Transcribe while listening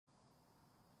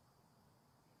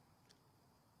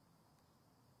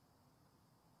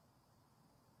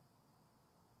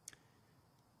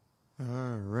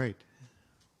All right.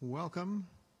 Welcome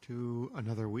to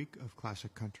another week of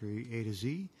Classic Country A to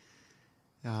Z.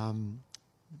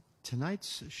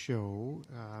 Tonight's show,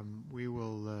 we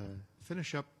will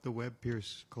finish up the Webb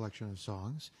Pierce collection of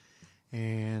songs,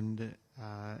 and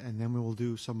then we will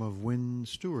do some of Wynn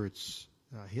Stewart's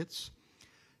hits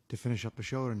to finish up the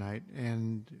show tonight.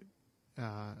 And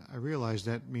I realize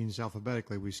that means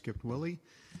alphabetically we skipped Willie,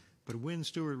 but Wynn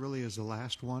Stewart really is the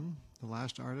last one, the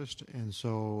last artist, and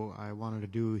so I wanted to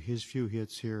do his few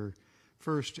hits here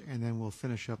first, and then we'll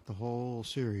finish up the whole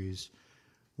series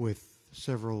with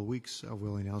several weeks of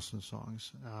Willie Nelson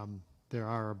songs. There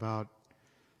are about,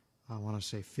 I want to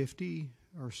say 50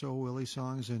 or so Willie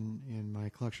songs in my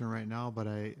collection right now, but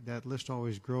that list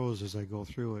always grows as I go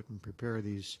through it and prepare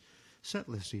these set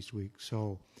lists each week.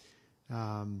 So it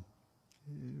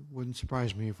wouldn't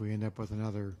surprise me if we end up with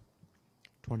another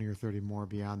 20 or 30 more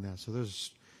beyond that. So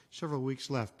there's several weeks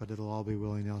left, but it'll all be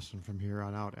Willie Nelson from here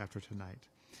on out after tonight.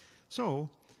 So,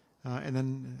 and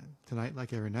then tonight,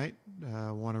 like every night,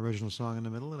 one original song in the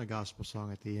middle and a gospel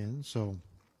song at the end. So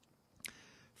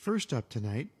first up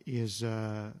tonight is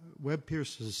Webb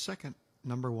Pierce's second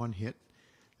number one hit,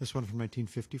 this one from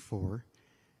 1954.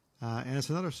 And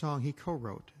it's another song he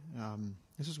co-wrote.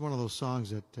 This is one of those songs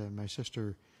that my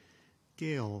sister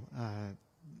Gail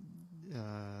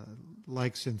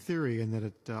likes in theory, and that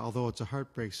it, although it's a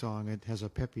heartbreak song, it has a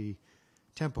peppy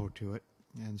tempo to it,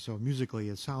 and so musically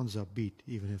it sounds upbeat,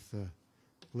 even if the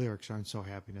lyrics aren't so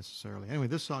happy necessarily. Anyway,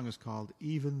 this song is called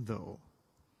Even Though.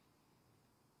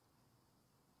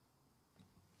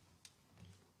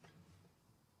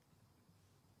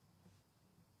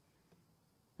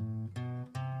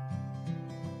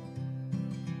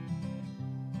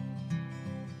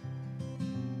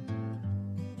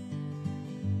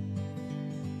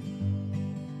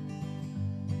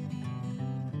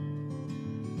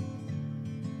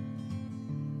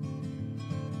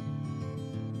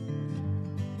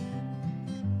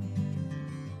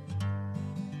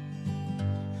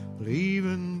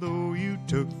 Even though you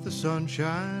took the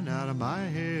sunshine out of my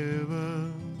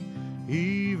heaven,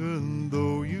 even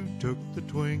though you took the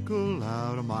twinkle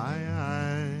out of my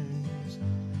eyes,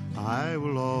 I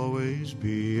will always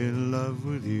be in love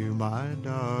with you, my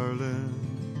darling.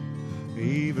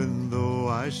 Even though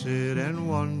I sit and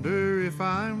wonder if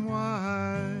I'm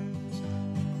wise.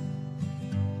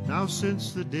 Now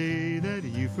since the day that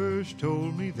you first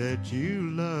told me that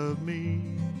you love me,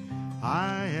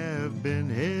 I have been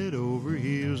head over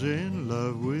heels in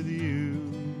love with you.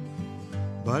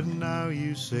 But now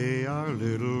you say our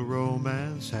little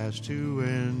romance has to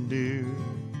end, dear.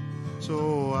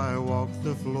 So I walk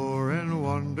the floor and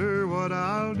wonder what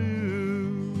I'll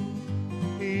do.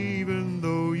 Even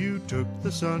though you took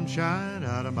the sunshine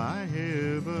out of my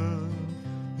heaven,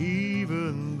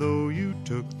 even though you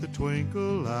took the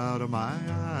twinkle out of my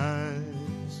eyes,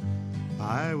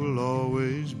 I will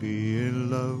always be in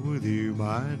love with you,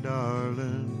 my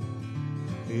darling.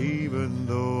 Even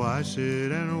though I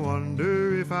sit and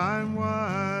wonder if I'm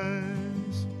wise.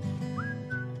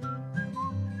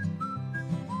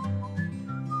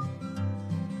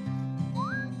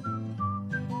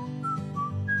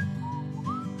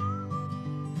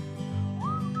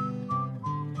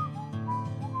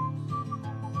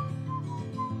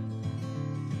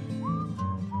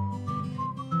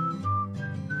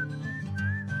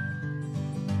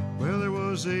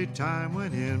 Was a time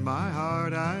when in my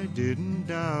heart I didn't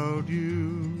doubt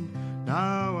you.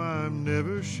 Now I'm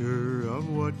never sure of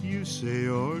what you say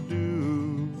or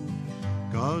do,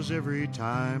 'cause every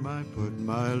time I put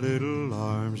my little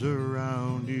arms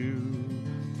around you,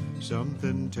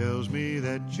 something tells me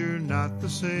that you're not the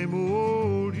same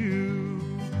old you.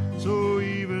 So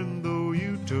even though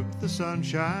you took the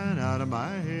sunshine out of my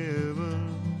heaven,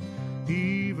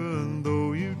 even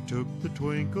though you took the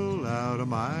twinkle out of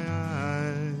my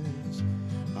eyes,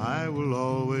 I will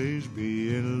always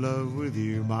be in love with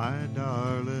you, my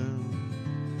darling.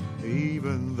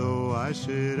 Even though I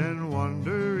sit and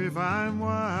wonder if I'm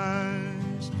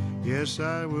wise, yes,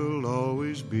 I will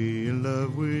always be in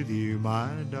love with you,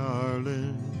 my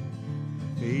darling.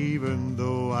 Even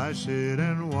though I sit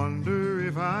and wonder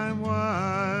if I'm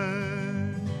wise.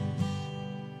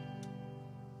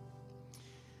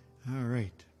 All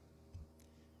right.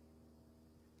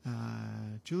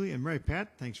 Julie and Mary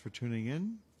Pat, thanks for tuning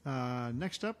in.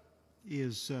 Next up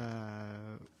is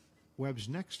Webb's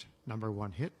next number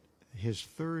one hit, his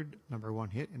third number one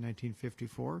hit in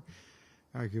 1954,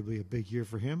 arguably a big year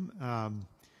for him.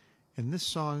 And this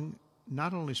song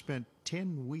not only spent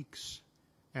 10 weeks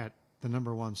at the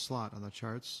number one slot on the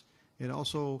charts, it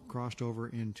also crossed over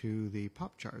into the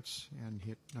pop charts and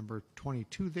hit number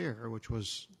 22 there, which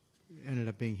was ended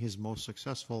up being his most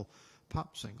successful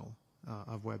pop single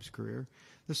of Webb's career.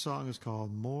 This song is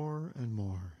called More and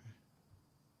More.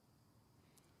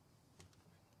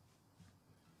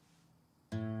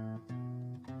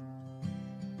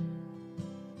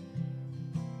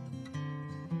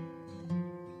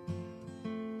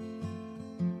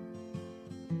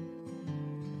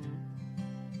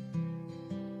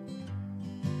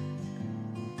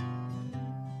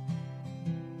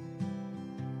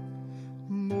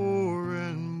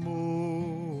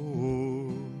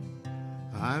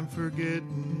 I'm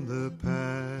forgetting the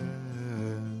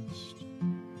past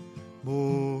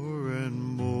more and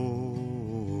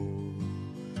more.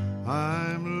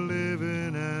 I'm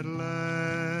living at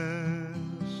last,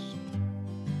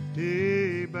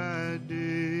 day by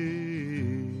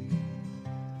day.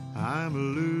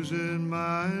 I'm losing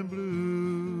my blues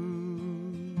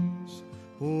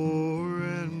more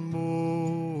and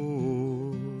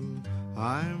more.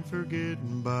 I'm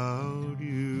forgetting about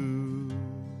you.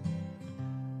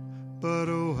 But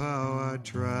oh, how I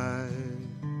try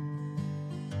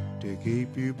to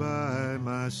keep you by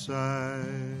my side.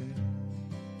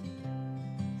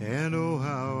 And oh,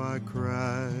 how I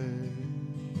cried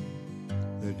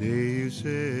the day you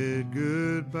said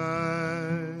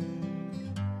goodbye.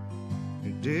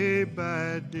 And day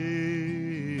by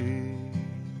day,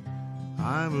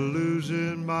 I'm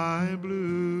losing my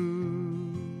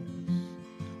blues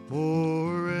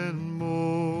more and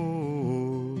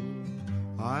more.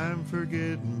 I'm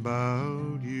forgetting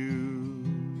about you.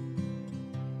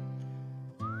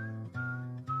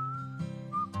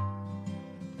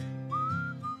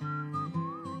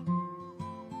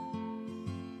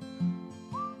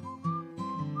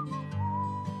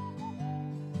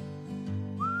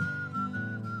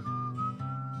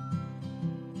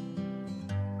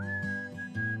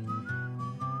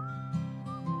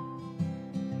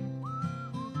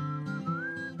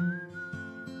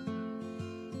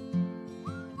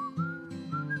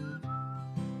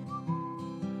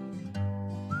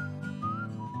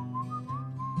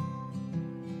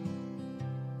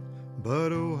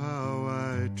 But oh, how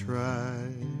I try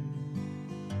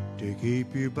to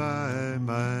keep you by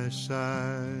my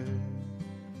side.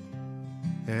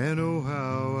 And oh,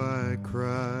 how I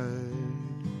cried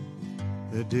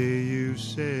the day you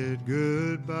said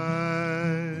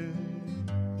goodbye.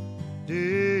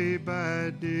 Day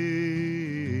by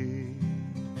day,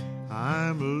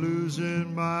 I'm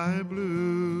losing my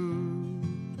blues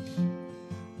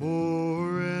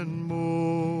more and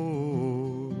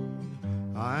more.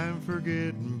 I'm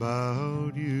forgetting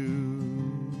about you.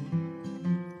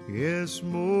 Yes,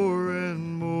 more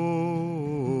and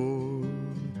more.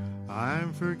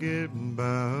 I'm forgetting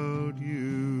about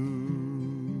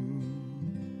you.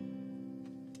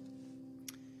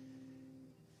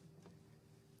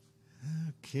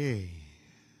 Okay.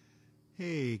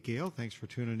 Hey, Gail, thanks for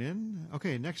tuning in.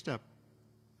 Okay, next up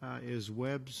is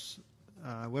Webb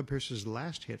Pierce's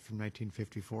last hit from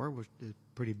 1954, which is a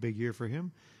pretty big year for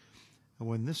him.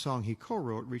 When this song he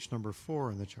co-wrote reached number 4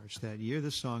 on the charts that year.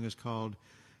 This song is called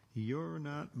You're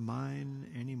Not Mine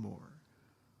Anymore.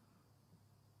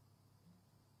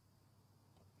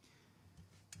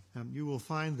 You will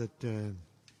find that I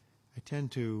tend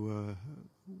to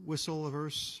whistle a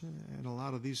verse in a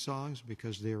lot of these songs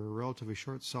because they were relatively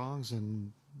short songs,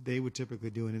 and they would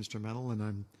typically do an instrumental, and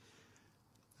I'm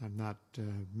not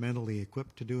mentally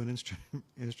equipped to do an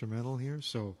instrumental here,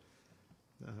 so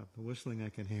the whistling I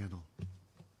can handle.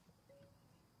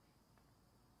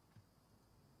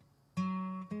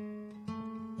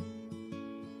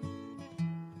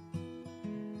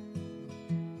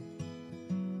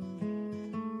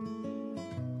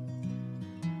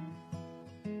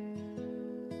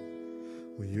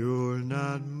 Well, you're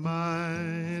not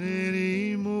mine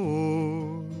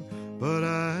anymore, but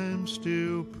I'm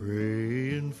still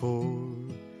praying for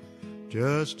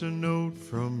just a note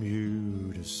from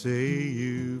you to say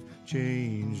you've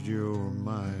changed your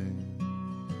mind.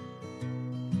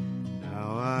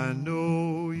 Now I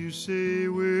know you say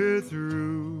we're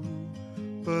through,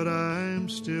 but I'm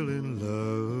still in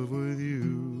love with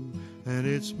you, and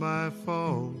it's my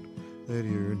fault that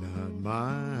you're not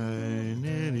mine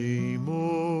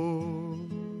anymore.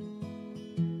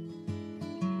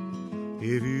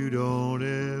 If you don't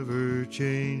ever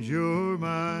change your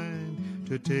mind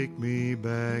to take me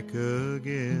back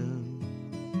again,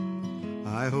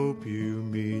 I hope you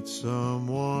meet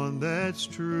someone that's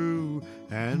true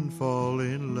and fall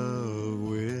in love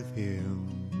with him.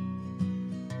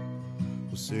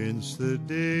 Well, since the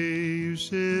day you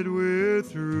said we're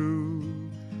through,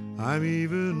 I'm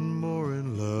even more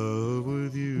in love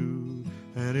with you,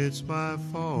 and it's my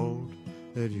fault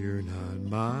that you're not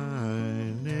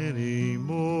mine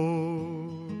anymore.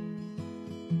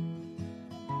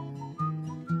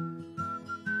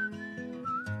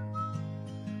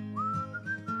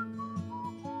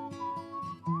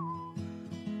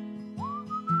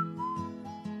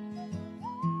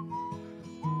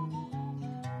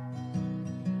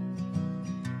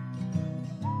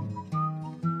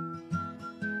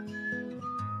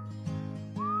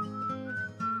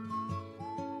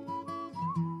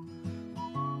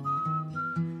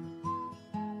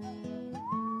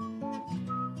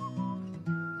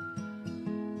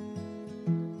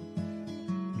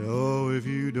 No, if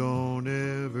you don't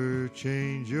ever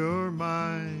change your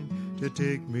mind to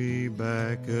take me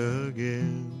back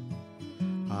again,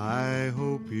 I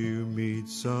hope you meet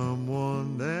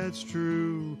someone that's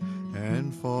true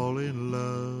and fall in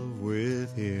love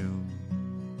with him.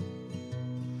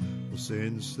 Well,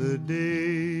 since the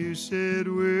day you said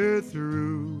we're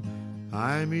through,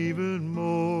 I'm even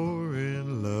more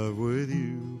in love with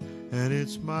you, and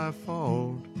it's my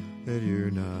fault that you're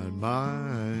not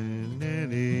mine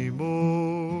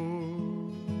anymore.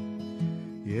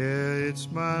 Yeah, it's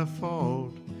my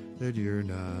fault that you're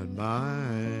not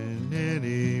mine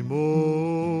anymore.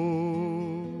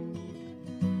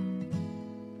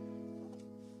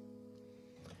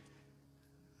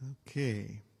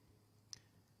 Okay.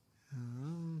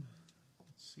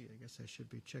 Let's see, I guess I should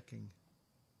be checking.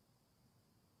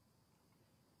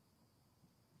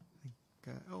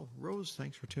 Rose,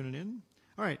 thanks for tuning in.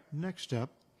 All right, next up,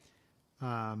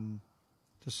 the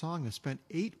song that spent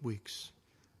 8 weeks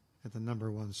at the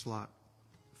 #1 slot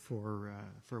for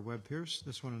Webb Pierce.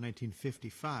 This one in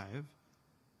 1955.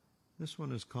 This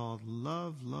one is called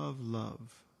Love, Love,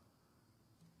 Love.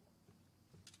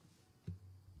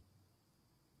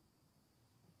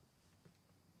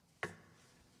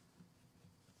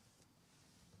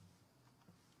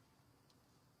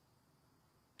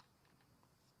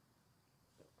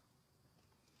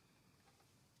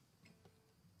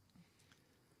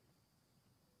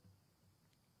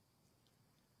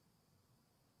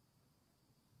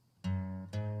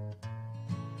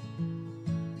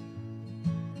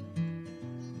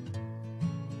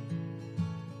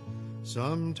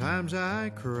 Sometimes I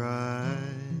cry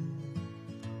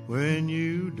when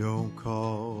you don't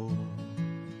call.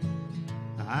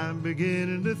 I'm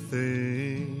beginning to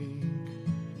think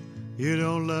you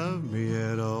don't love me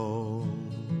at all.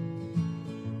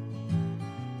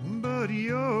 But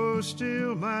you're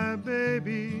still my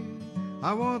baby.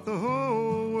 I want the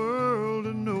whole world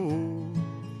to know.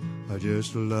 I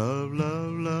just love,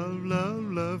 love, love,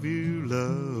 love, love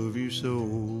you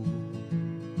so.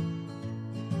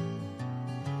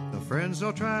 Friends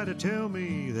all try to tell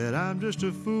me that I'm just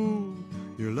a fool.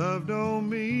 Your love don't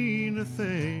mean a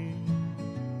thing.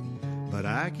 But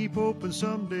I keep hoping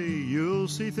someday you'll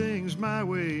see things my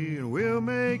way, and we'll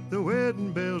make the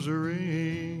wedding bells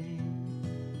ring.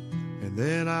 And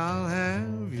then I'll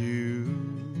have you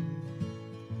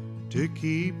to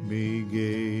keep me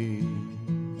gay.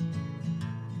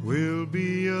 We'll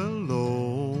be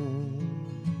alone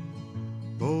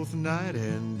both night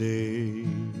and day.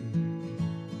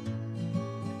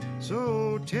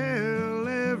 So tell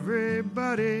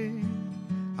everybody,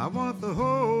 I want the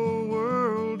whole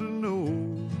world to know.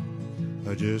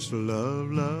 I just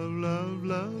love, love, love,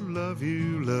 love, love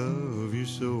you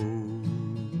so.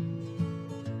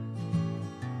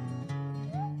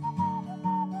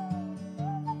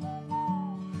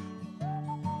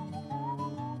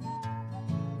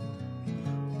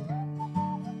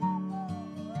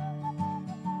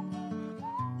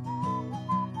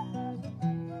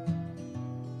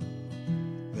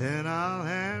 Then I'll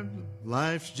have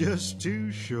life's just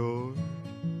too short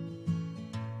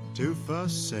to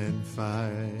fuss and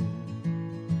fight.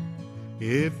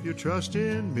 If you trust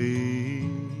in me,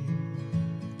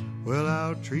 well,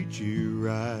 I'll treat you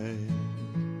right.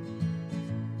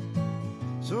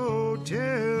 So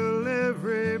tell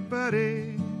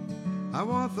everybody, I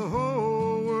want the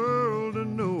whole world to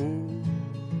know.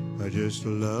 I just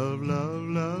love, love,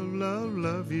 love, love,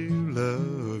 love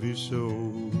you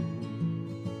so.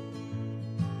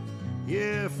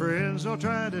 Yeah, friends all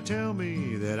try to tell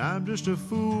me that I'm just a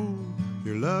fool.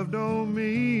 Your love don't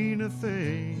mean a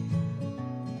thing.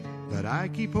 But I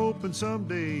keep hoping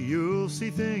someday you'll see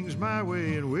things my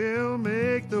way, and we'll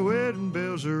make the wedding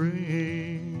bells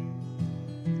ring.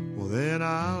 Well, then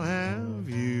I'll have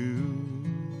you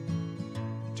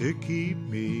to keep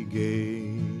me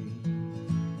gay.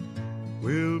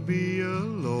 We'll be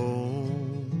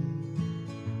alone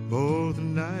both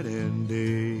night and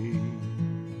day.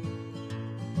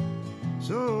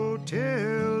 So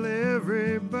tell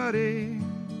everybody,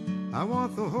 I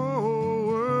want the whole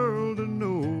world to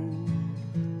know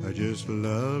I just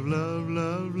love, love,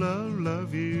 love, love,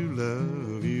 love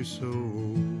you so.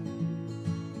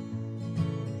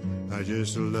 I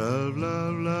just love,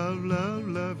 love, love, love,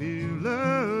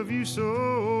 love you so.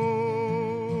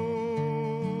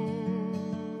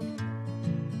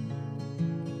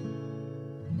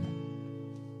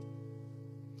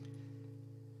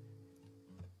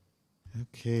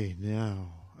 Okay,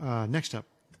 now, next up.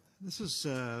 This is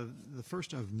the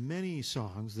first of many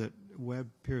songs that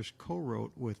Webb Pierce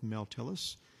co-wrote with Mel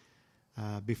Tillis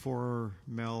before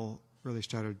Mel really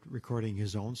started recording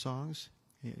his own songs.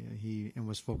 He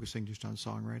was focusing just on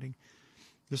songwriting.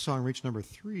 This song reached number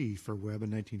 3 for Webb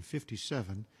in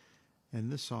 1957,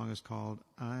 and this song is called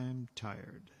I'm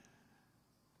Tired.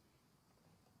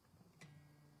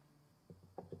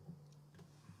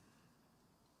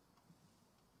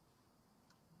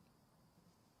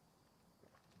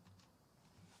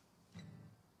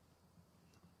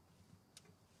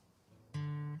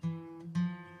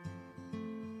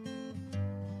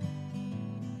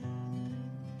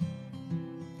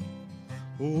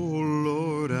 Oh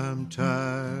Lord, I'm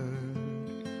tired,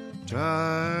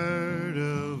 tired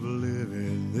of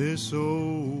living this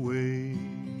old way.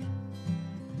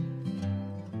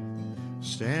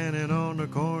 Standing on the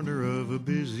corner of a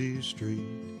busy street,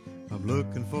 I'm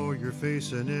looking for your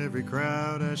face in every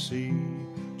crowd I see,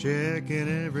 checking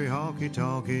every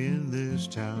honky-tonk in this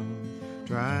town,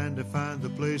 trying to find the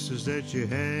places that you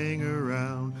hang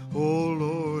around. Oh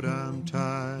Lord, I'm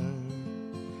tired,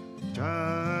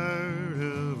 tired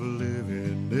of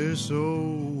living this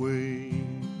old way.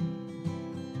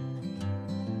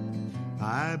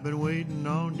 I've been waiting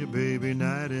on you, baby,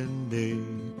 night and day.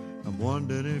 I'm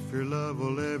wondering if your love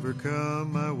will ever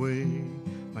come my way.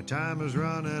 My time is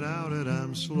running out and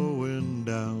I'm slowing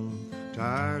down,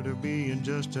 tired of being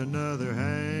just another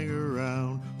hang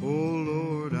around. Oh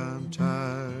Lord, I'm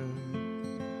tired,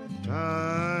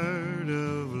 tired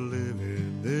of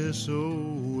living this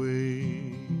old way.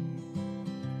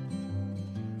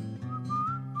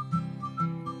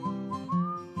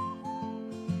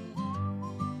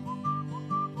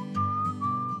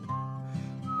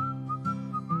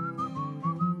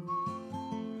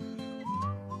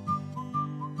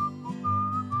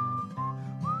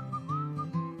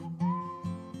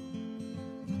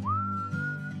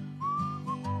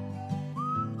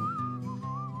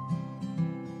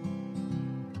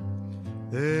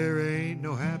 There ain't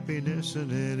no happiness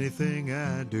in anything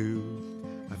I do.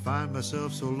 I find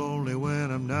myself so lonely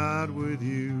when I'm not with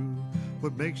you.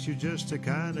 What makes you just the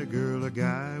kind of girl a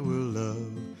guy will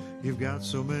love? You've got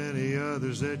so many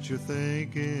others that you're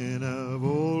thinking of.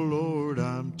 Oh Lord,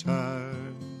 I'm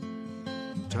tired,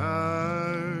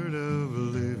 tired of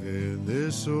living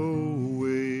this old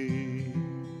way.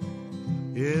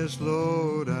 Yes,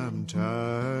 Lord, I'm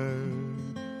tired,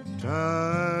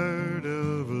 tired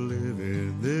of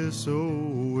living this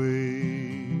old way.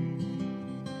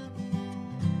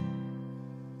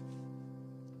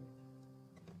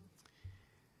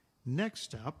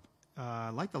 Next up,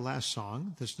 like the last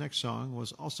song, this next song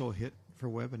was also a hit for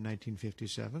Webb in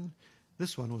 1957.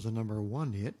 This one was a number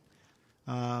 1 hit.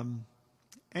 And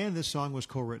this song was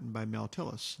co-written by Mel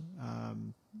Tillis.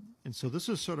 And so this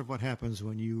is sort of what happens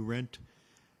when you rent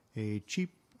a cheap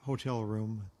hotel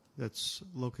room that's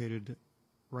located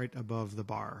right above the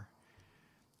bar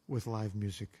with live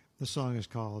music. The song is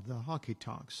called the Honky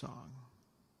Tonk Song.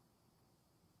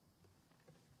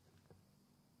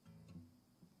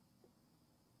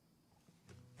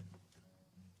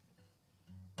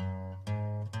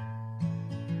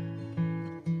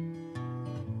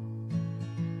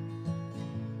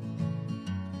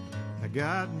 I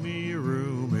got me a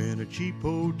room in a cheap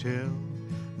hotel.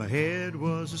 My head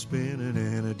was a-spinning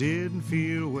and I didn't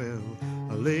feel well.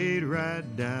 I laid right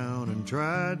down and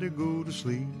tried to go to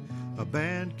sleep. A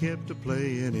band kept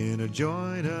a-playing in a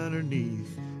joint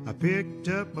underneath. I picked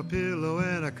up my pillow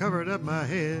and I covered up my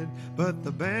head, but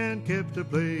the band kept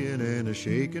a-playing and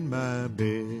a-shaking my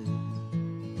bed.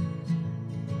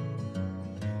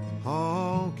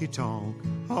 Honky-tonk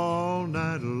all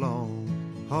night long,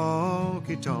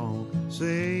 honky-tonk,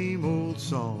 same old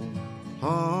song.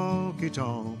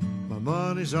 Honky-tonk, my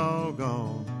money's all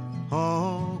gone.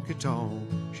 Honky-tonk,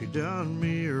 she done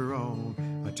me wrong.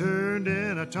 I turned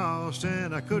and I tossed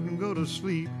and I couldn't go to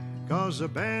sleep, 'cause the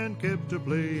band kept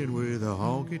a-playing with a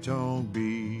honky-tonk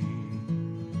beat.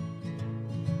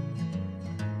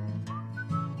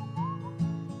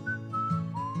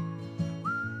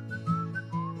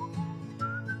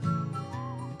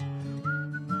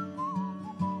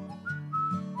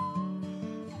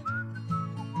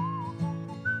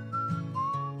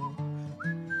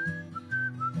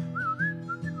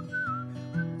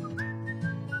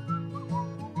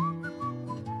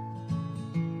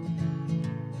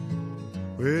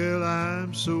 Well,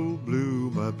 I'm so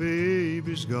blue, my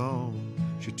baby's gone.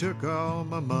 She took all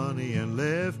my money and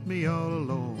left me all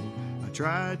alone. I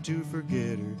tried to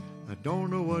forget her, I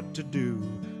don't know what to do.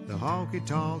 The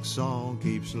honky-tonk song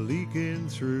keeps leaking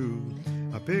through.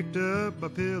 I picked up my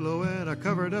pillow and I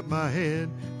covered up my head,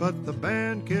 but the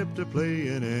band kept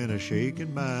a-playing and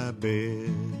a-shaking my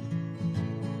bed.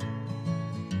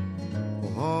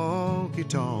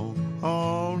 Honky-tonk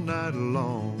all night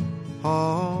long,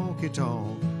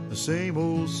 honky-tonk, the same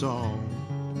old song.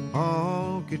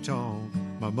 Honky-tonk,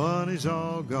 my money's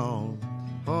all gone.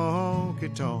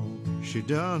 Honky-tonk, she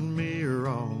done me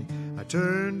wrong. I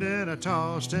turned and I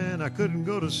tossed and I couldn't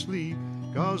go to sleep,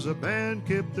 'cause the band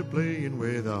kept a-playing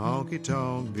with a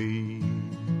honky-tonk beat.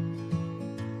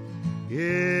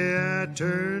 Yeah, I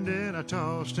turned and I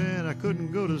tossed and I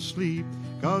couldn't go to sleep,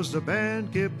 'cause the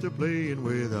band kept a-playing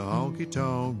with a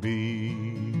honky-tonk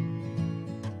beat.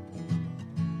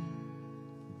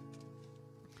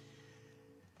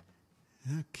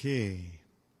 Okay.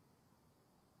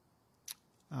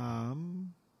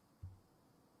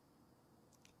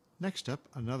 Next up,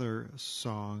 another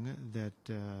song that,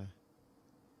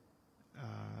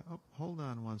 hold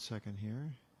on one second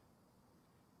here.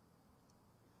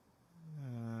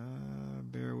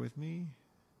 Bear with me.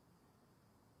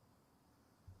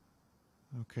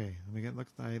 Okay, let me get,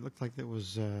 looked like that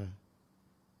was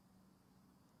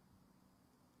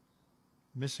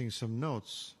missing some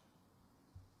notes.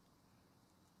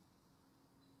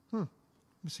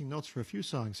 Missing notes for a few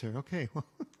songs here. Okay.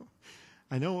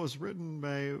 I know it was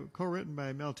co-written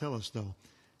by Mel Tillis, though.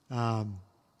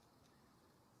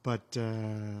 But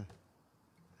I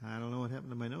don't know what happened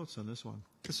to my notes on this one.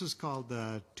 This is called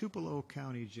Tupelo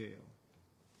County Jail.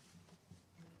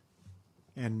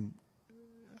 And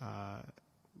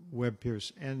Webb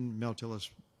Pierce and Mel Tillis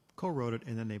co-wrote it,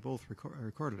 and then they both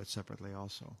recorded it separately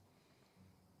also.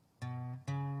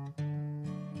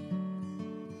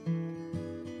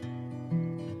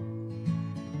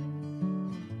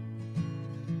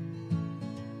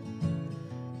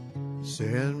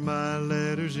 Send my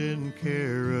letters in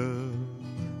care of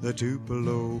the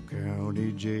Tupelo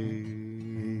County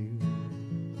Jail.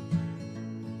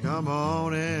 Come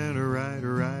on and write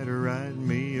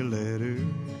me a letter.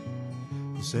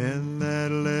 Send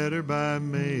that letter by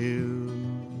mail.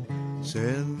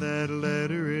 Send that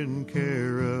letter in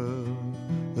care of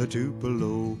the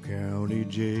Tupelo County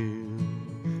Jail.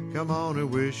 Come on and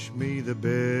wish me the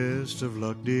best of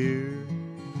luck, dear.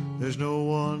 There's no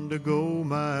one to go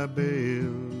my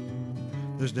bail.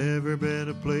 There's never been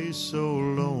a place so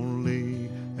lonely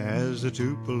as the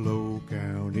Tupelo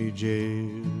County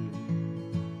Jail.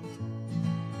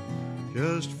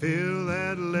 Just fill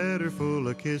that letter full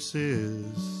of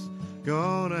kisses.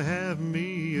 Gonna have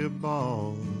me a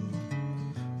ball.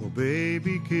 Well,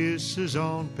 baby, kisses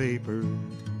on paper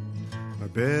are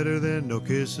better than no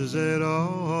kisses at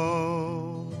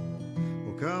all.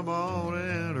 Well, come on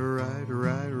and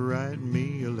write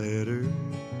me a letter.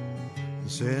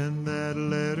 Send that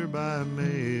letter by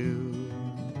mail.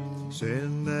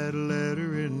 Send that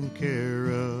letter in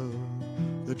care of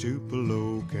the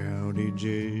Tupelo County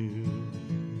Jail.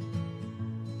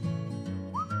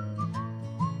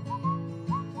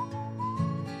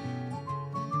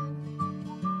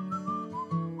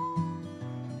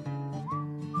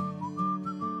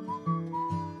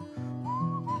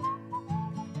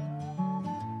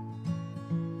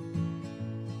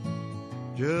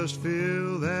 Just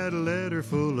fill that letter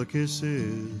full of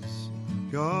kisses.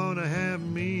 Gonna have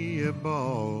me a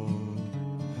ball.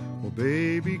 Well,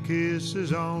 baby,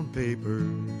 kisses on paper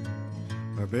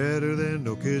are better than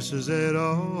no kisses at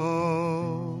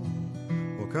all.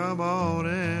 Well, come on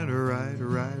and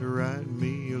write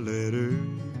me a letter.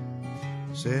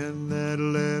 Send that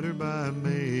letter by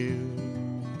mail.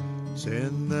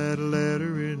 Send that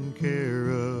letter in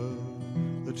care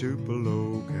of the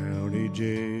Tupelo County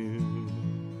Jail.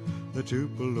 The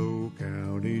Tupelo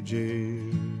County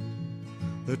Jail.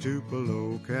 The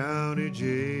Tupelo County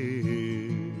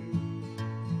Jail.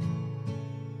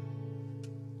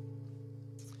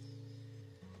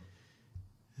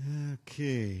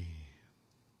 Okay.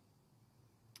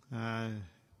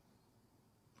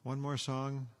 One more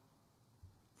song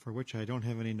for which I don't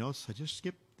have any notes. I just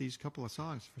skipped these couple of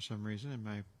songs for some reason in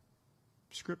my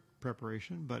script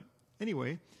preparation. But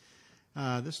anyway,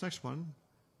 this next one,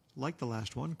 like the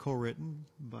last one, co-written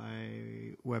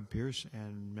by Webb Pierce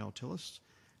and Mel Tillis.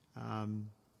 And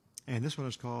this one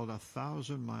is called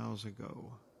 1,000 Miles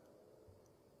Ago.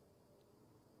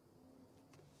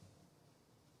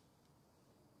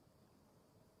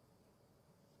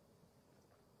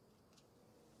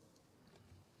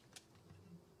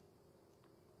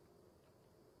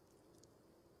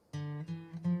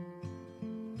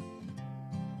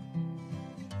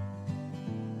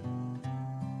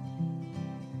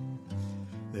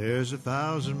 There's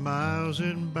 1,000 miles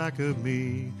in back of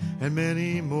me and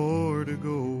many more to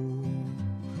go.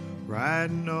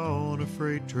 Riding on a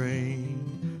freight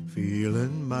train,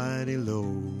 feeling mighty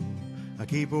low. I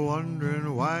keep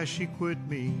wondering why she quit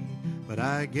me, but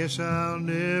I guess I'll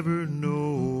never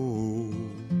know.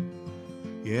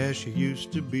 Yeah, she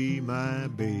used to be my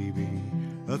baby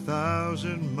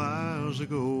 1,000 miles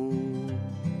ago.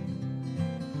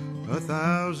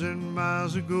 1,000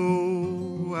 miles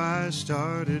ago, I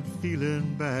started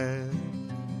feeling bad,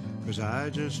 'cause I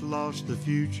just lost the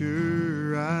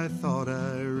future I thought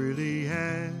I really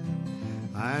had.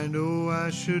 I know I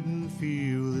shouldn't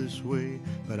feel this way,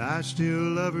 but I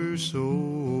still love her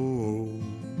so.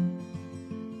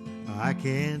 I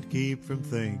can't keep from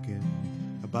thinking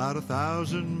about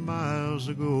 1,000 miles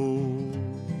ago.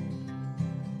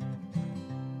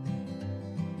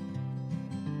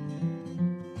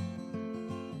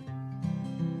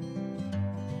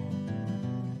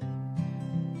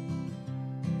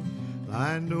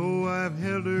 I know I've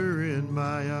held her in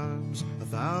my arms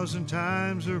 1,000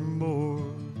 times or more,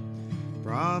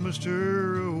 promised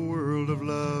her a world of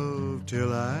love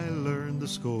till I learned the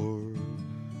score.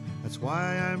 That's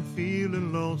why I'm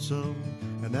feeling lonesome,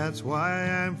 and that's why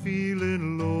I'm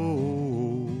feeling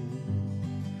low.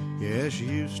 Yeah, she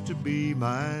used to be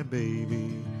my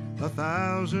baby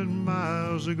 1,000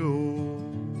 miles ago.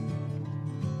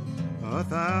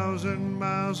 1,000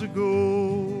 miles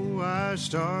ago, I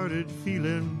started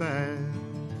feeling bad,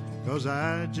 'cause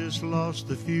I just lost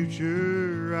the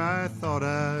future I thought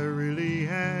I really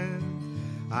had.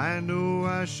 I know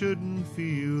I shouldn't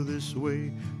feel this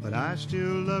way, but I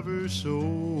still love her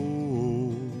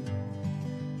so.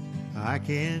 I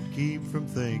can't keep from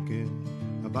thinking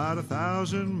about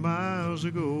 1,000 miles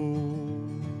ago.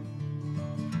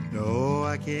 No,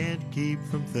 I can't keep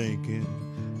from thinking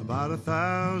about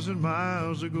 1,000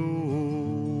 miles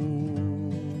ago.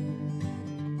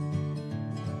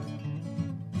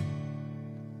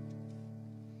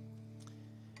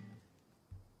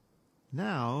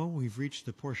 Now we've reached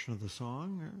the portion of the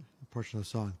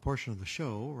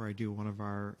show where I do one of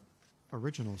our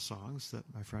original songs that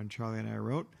my friend Charlie and I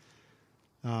wrote.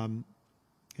 And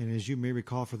as you may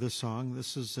recall for this song,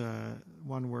 this is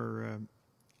one where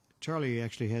Charlie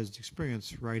actually has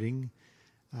experience writing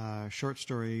short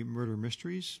story murder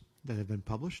mysteries that have been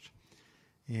published,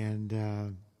 and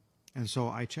so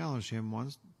I challenged him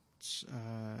once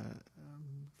a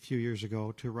few years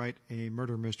ago to write a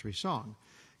murder mystery song.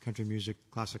 Country music,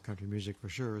 classic country music for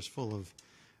sure, is full of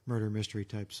murder mystery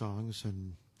type songs,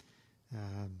 and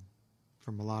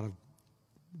from a lot of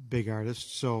big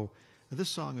artists. So this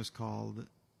song is called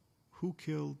 "Who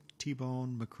Killed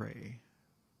T-Bone McCrae?"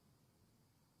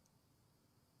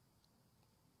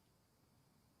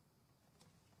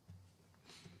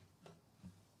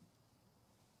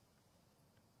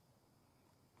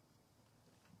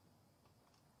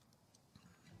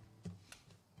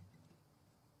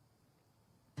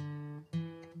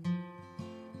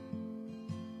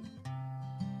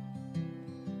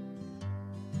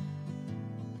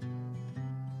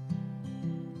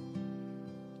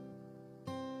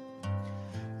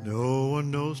 No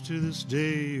one knows to this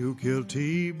day who killed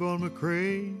T-Bone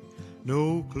McCrae.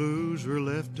 No clues were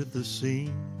left at the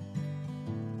scene.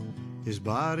 His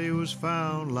body was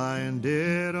found lying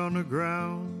dead on the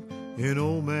ground in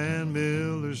Old Man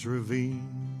Miller's ravine.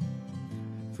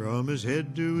 From his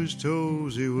head to his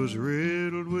toes he was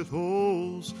riddled with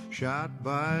holes, shot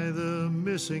by the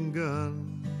missing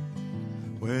gun.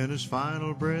 When his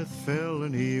final breath fell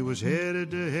and he was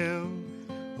headed to hell,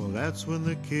 well, that's when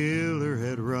the killer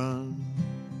had run.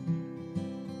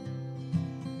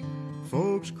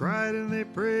 Folks cried and they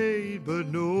prayed, but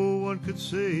no one could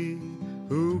say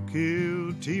who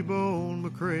killed T-Bone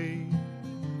McCrae.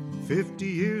 50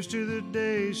 years to the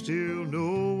day, still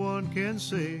no one can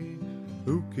say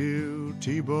who killed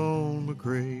T-Bone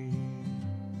McCrae.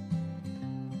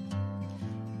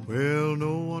 Well,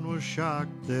 no one was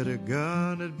shocked that a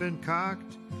gun had been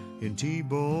cocked in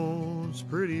T-Bone's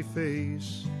pretty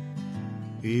face.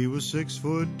 He was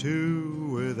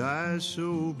 6'2", with eyes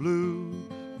so blue,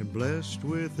 and blessed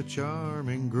with a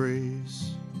charming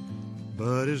grace.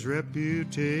 But his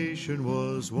reputation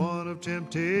was one of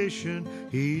temptation.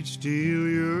 He'd steal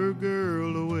your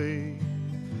girl away.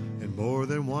 And more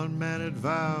than one man had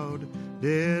vowed,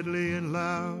 deadly and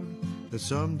loud, that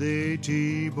someday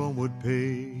T-Bone would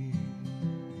pay.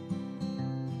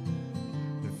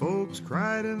 Folks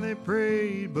cried and they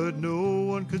prayed, but no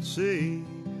one could say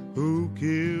who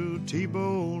killed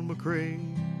T-Bone McCrae.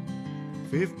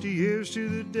 50 years to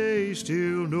the day,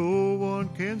 still no one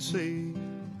can say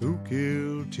who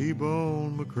killed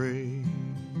T-Bone McCrae.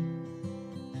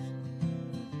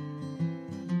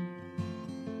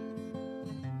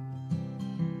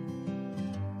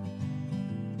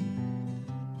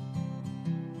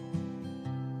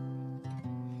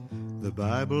 The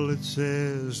Bible, it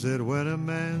says that when a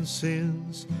man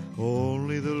sins,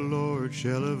 only the Lord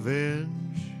shall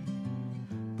avenge.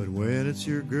 But when it's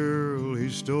your girl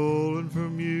he's stolen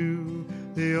from you,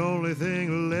 the only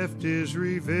thing left is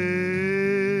revenge.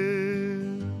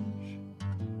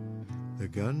 The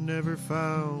gun never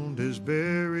found is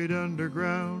buried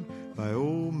underground by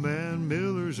old man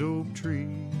Miller's oak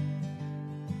tree.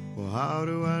 Well, how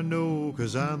do I know?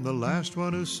 'Cause I'm the last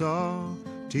one who saw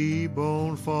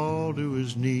T-Bone fall to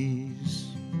his knees.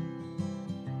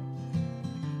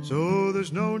 So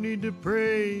there's no need to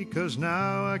pray, 'cause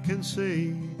now I can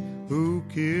say who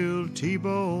killed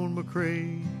T-Bone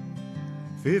McCrae.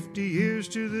 50 years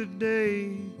to the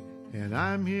day, and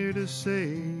I'm here to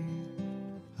say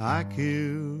I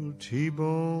killed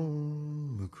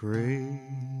T-Bone McCrae.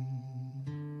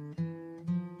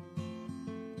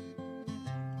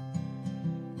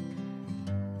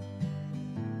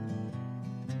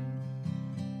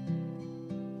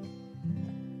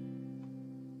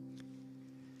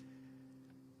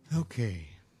 Okay,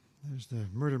 there's the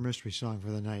murder mystery song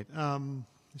for the night.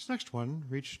 This next one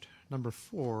reached number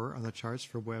 4 on the charts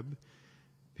for Webb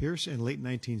Pierce in late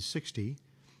 1960,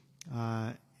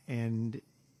 and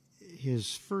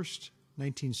his first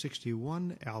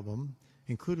 1961 album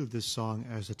included this song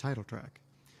as the title track,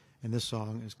 and this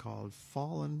song is called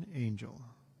Fallen Angel.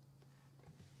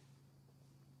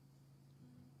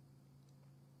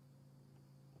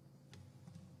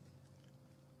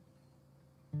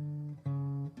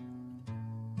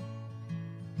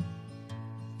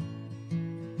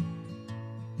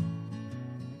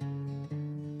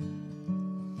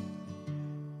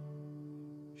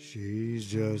 She's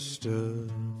just a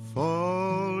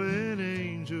fallen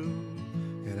angel,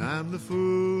 and I'm the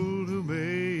fool who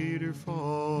made her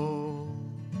fall.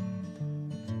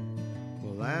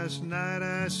 Well, last night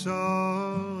I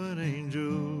saw an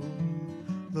angel,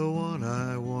 the one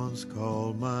I once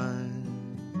called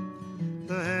mine.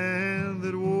 The hand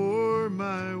that wore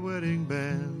my wedding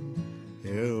band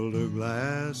held a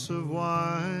glass of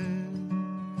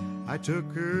wine. I took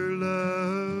her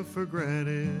love for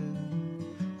granted,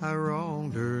 I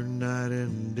wronged her night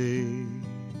and day.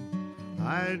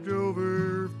 I drove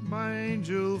her, my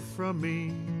angel, from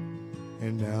me,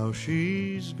 and now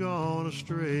she's gone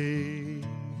astray.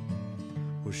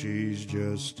 Well, she's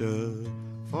just a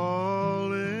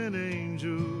fallen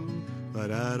angel,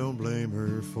 but I don't blame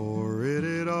her for it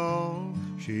at all.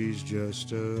 She's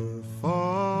just a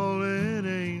fallen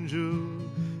angel,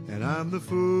 and I'm the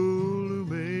fool who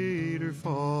made her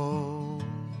fall.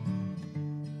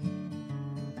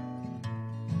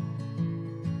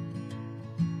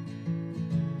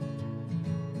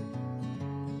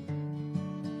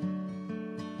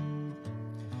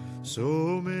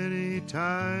 So many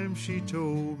times she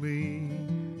told me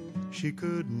she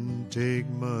couldn't take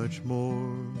much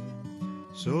more.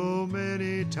 So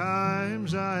many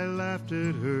times I laughed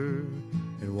at her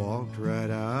and walked right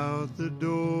out the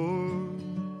door.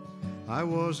 I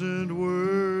wasn't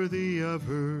worthy of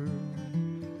her,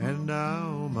 and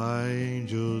now my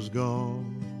angel's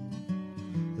gone.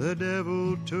 The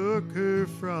devil took her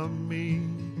from me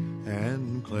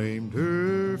and claimed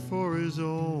her for his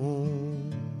own.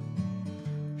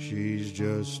 She's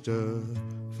just a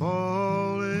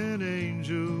fallen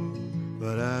angel,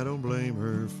 but I don't blame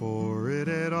her for it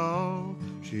at all.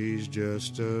 She's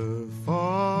just a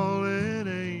fallen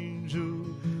angel,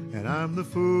 and I'm the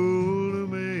fool who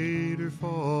made her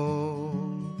fall.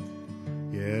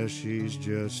 Yeah, she's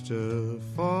just a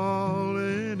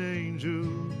fallen angel,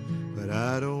 but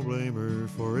I don't blame her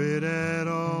for it at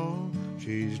all.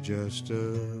 She's just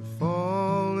a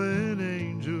fallen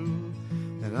angel,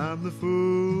 and I'm the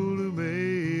fool who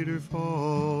made her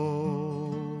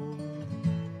fall.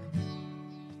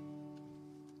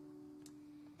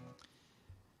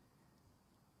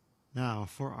 Now,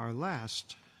 for our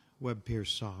last Webb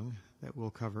Pierce song that we'll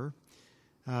cover,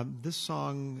 this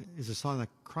song is a song that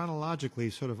chronologically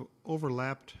sort of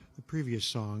overlapped the previous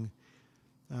song.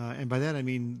 And by that I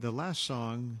mean the last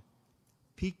song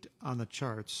peaked on the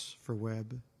charts for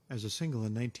Webb as a single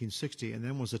in 1960, and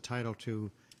then was the title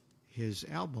to his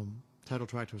album, title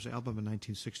track to his album in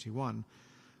 1961,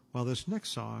 while this next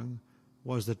song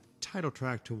was the title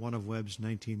track to one of Webb's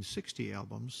 1960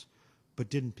 albums, but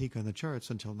didn't peak on the charts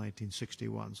until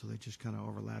 1961, so they just kind of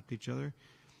overlapped each other.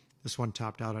 This one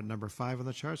topped out at number 5 on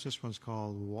the charts. This one's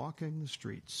called Walking the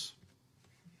Streets.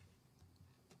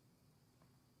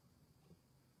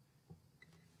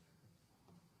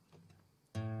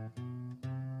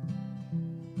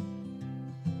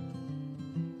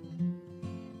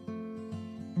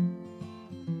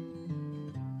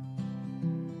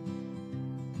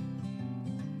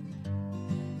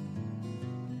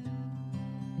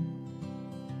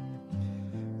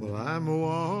 Well, I'm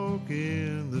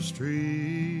walking the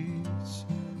streets,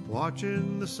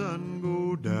 watching the sun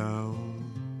go down.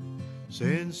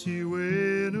 Since you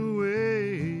went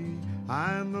away,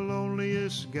 I'm the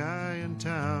loneliest guy in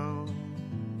town.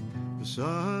 The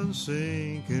sun's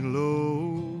sinking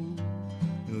low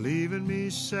and leaving me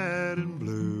sad and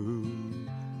blue.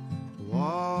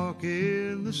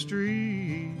 Walking the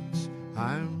streets,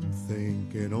 I'm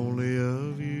thinking only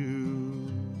of you.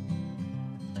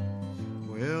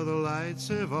 Well, the lights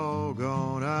have all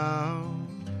gone out,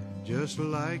 just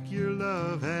like your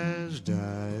love has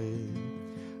died.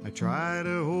 I try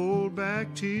to hold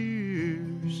back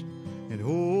tears and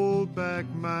hold back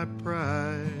my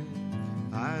pride.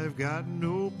 I've got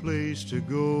no place to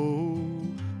go,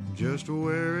 just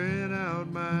wearing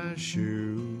out my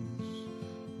shoes.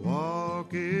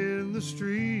 Walking the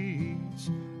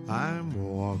streets, I'm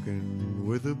walking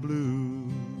with the blues.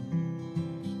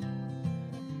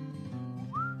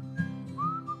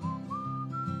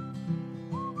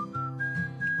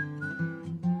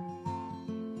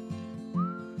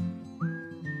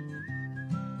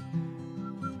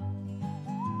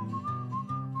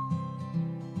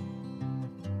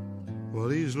 Well,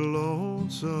 these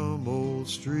lonesome old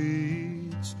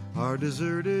streets are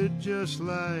deserted just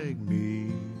like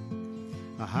me.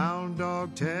 A hound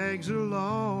dog tags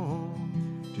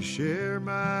along to share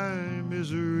my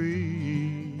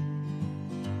misery.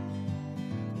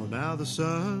 Well, now the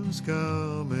sun's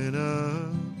coming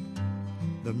up,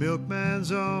 the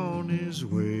milkman's on his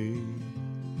way.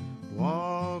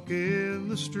 Walking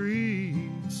the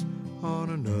streets on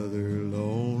another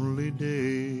lonely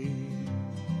day.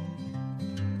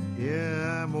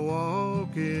 Yeah, I'm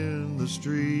walking the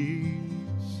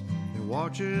streets and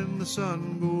watching the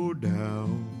sun go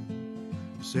down.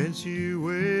 Since you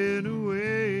went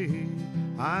away,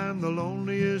 I'm the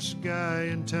loneliest guy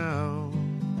in town.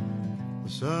 The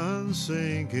sun's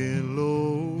sinking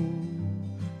low,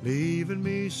 leaving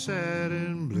me sad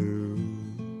and blue.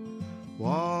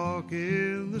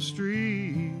 Walking the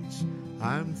streets,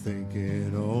 I'm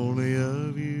thinking only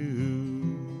of you.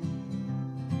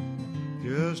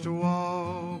 Just a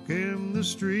walk in the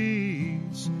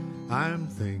streets, I'm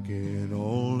thinking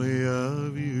only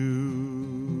of you.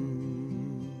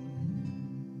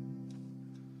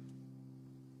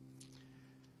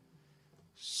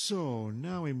 So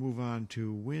now we move on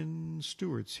to Wynn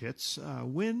Stewart's hits.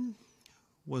 Wynn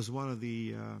was one of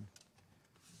the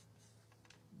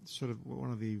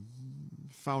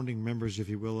founding members, if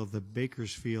you will, of the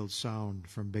Bakersfield Sound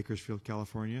from Bakersfield,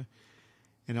 California.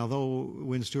 And although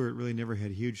Wynn Stewart really never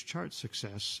had huge chart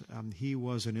success, he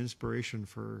was an inspiration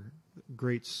for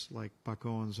greats like Buck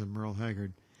Owens and Merle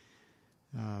Haggard.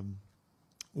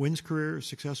 Wynn's career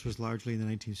success was largely in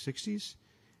the 1960s,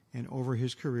 and over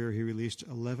his career he released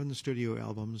 11 studio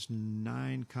albums,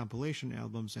 9 compilation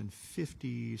albums, and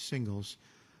 50 singles,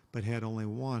 but had only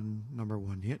one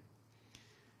 #1 hit.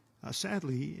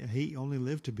 Sadly, he only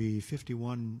lived to be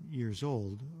 51 years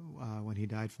old when he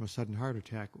died from a sudden heart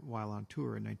attack while on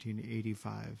tour in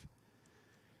 1985.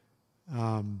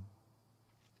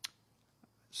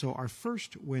 So our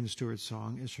first Wynn Stewart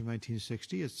song is from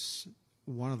 1960. It's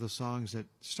one of the songs that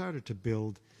started to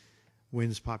build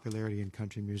Wynn's popularity in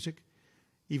country music,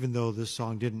 even though this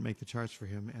song didn't make the charts for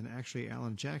him. And actually,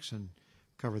 Alan Jackson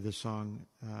covered this song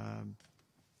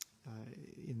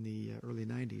in the early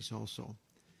 90s also.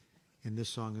 And this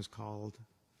song is called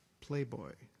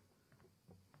Playboy.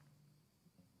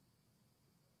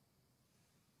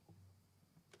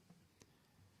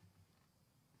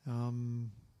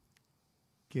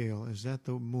 Gail, is that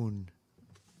the moon?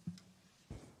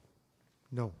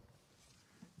 No.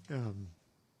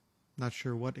 Not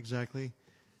sure what exactly.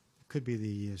 Could be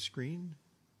the screen,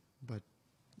 but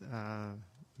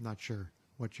not sure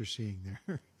what you're seeing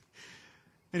there.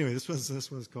 Anyway, this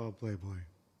one's called Playboy.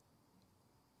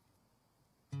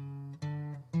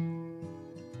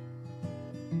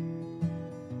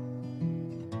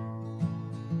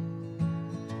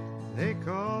 They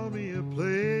call me a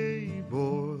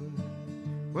playboy,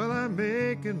 well, I'm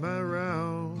making my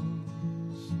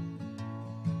rounds,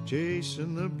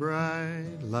 chasing the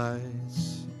bright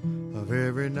lights of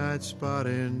every night spot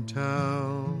in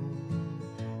town.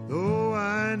 Though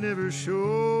I never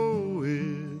show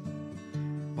it,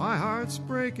 my heart's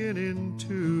breaking in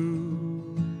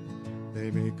two.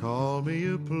 They may call me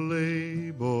a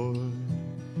playboy,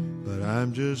 but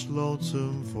I'm just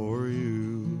lonesome for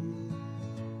you.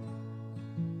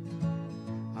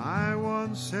 I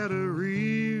once had a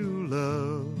real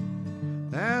love,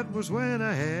 that was when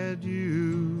I had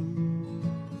you.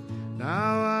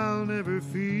 Now I'll never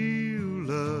feel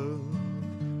love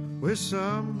with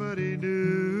somebody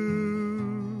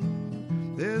new.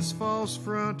 This false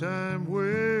front I'm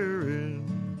wearing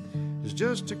is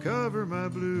just to cover my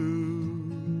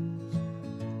blues.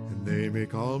 And they may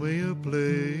call me a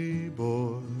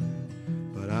playboy,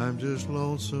 but I'm just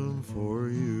lonesome for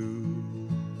you.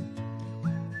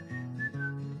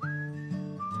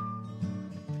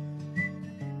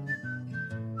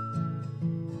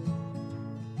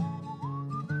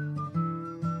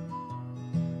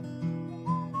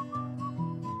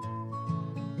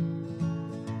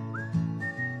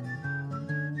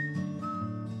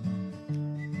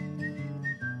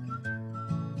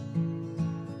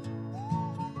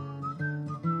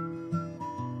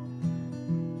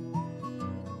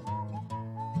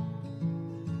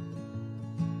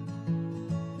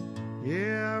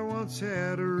 Yeah, I once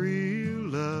had a real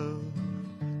love.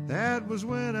 That was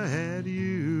when I had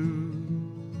you.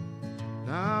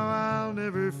 Now I'll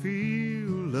never feel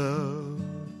love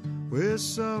with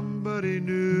somebody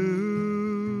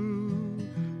new.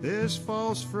 This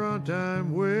false front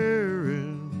I'm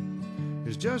wearing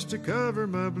is just to cover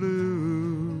my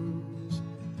blues.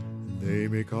 They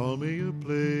may call me a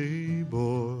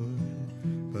playboy,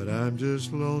 but I'm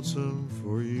just lonesome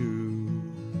for you.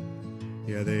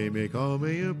 Yeah, they may call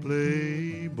me a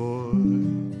playboy,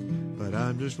 but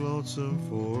I'm just lonesome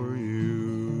for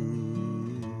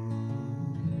you.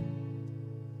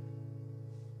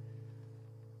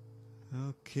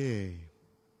 Okay.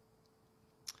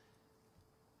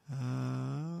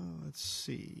 Let's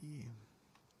see.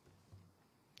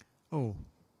 Oh,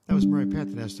 that was Mary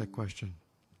Pat that asked that question,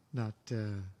 not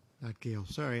Gail.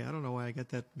 Sorry, I don't know why I got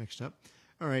that mixed up.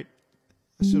 All right.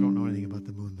 I still don't know anything about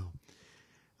the moon, though.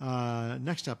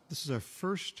 Next up, this is our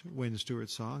first Wynn Stewart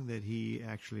song that he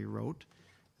actually wrote.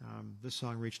 This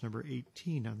song reached number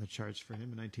 18 on the charts for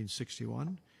him in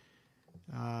 1961.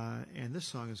 And this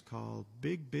song is called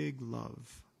Big, Big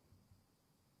Love.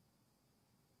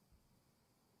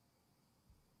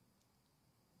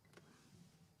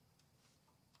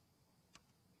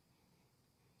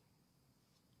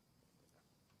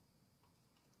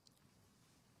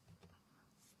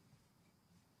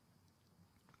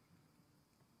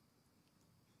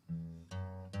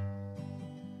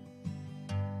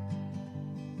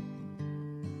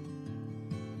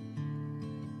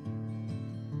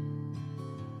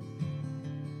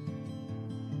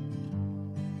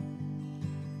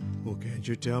 Oh, can't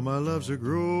you tell my loves are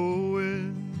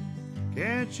growing?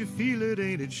 Can't you feel it,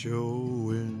 ain't it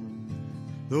showing?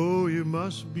 Though you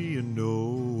must be a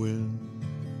knowing,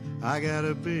 I got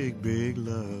a big, big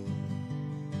love.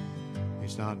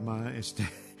 It's not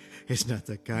it's not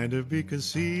the kind to be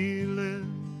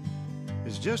concealing.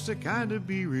 It's just the kind to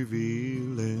be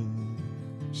revealing.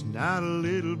 It's not a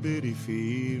little bitty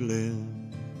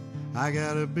feeling. I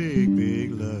got a big,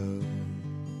 big love.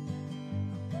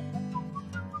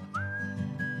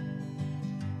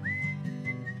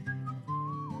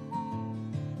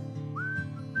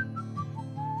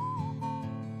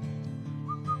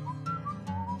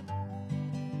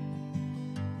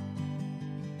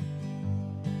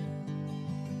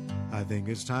 I think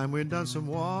it's time we'd done some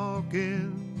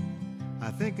walking.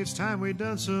 I think it's time we'd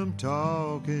done some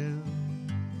talking.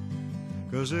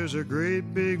 'Cause there's a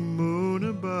great big moon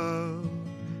above,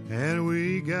 and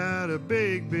we got a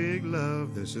big, big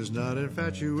love. This is not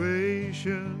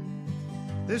infatuation.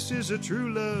 This is a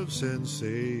true love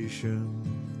sensation.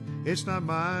 It's not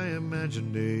my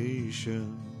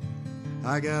imagination.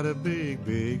 I got a big,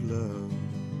 big love.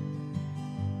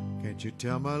 Can't you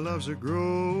tell my loves are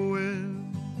growing?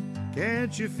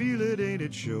 Can't you feel it, ain't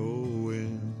it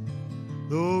showing?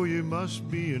 Though you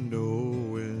must be a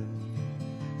knowing,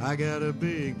 I got a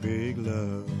big, big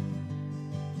love.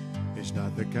 It's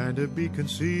not the kind to be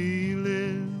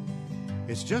concealing.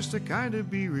 It's just the kind to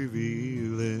be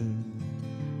revealing.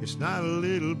 It's not a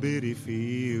little bitty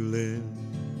feeling.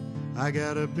 I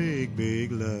got a big,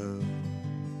 big love.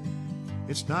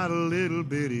 It's not a little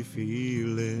bitty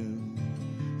feeling.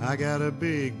 I got a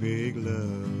big, big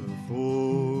love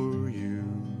for you.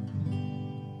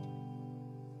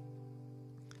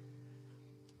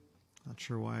 Not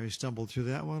sure why I stumbled through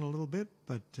that one a little bit,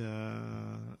 but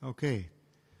okay.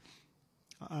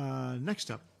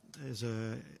 Next up is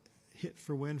a hit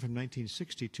for Wynn from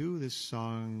 1962. This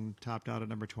song topped out at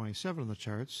number 27 on the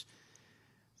charts.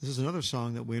 This is another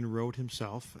song that Wynn wrote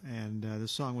himself, and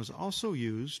this song was also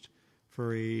used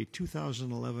for a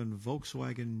 2011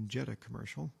 Volkswagen Jetta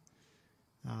commercial.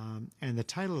 And the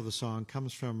title of the song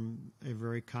comes from a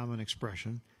very common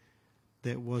expression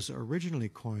that was originally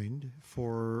coined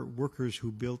for workers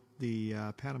who built the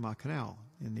Panama Canal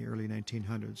in the early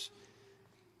 1900s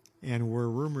and were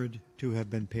rumored to have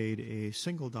been paid a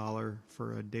single dollar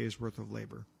for a day's worth of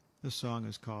labor. This song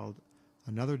is called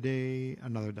Another Day,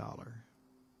 Another Dollar.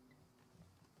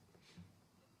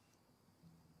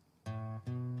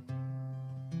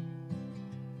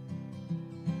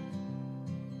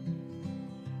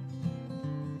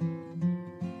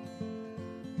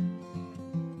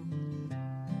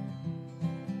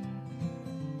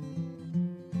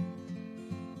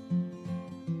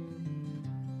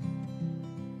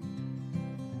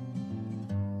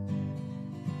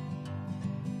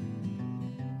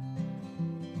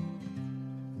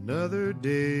 Another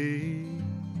day,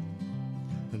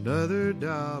 another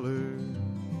dollar.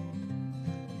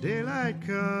 Daylight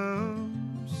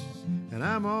comes and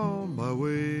I'm on my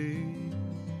way.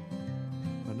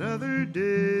 Another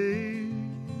day,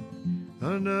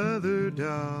 another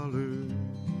dollar.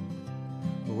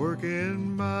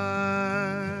 Working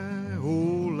my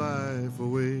whole life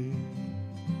away.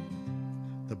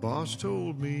 The boss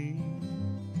told me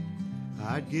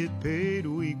I'd get paid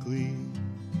weekly.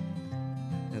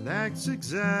 And that's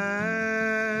exactly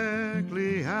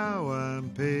how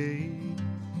I'm paid.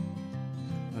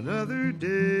 Another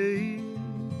day,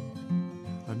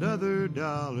 another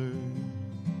dollar.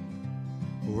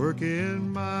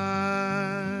 Working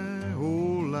my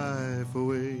whole life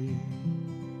away.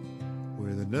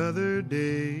 With another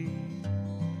day,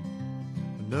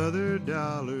 another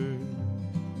dollar.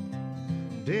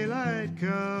 Daylight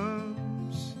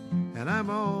comes and I'm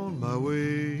on my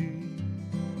way.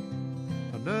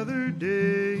 Another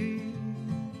day,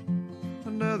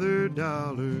 another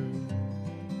dollar.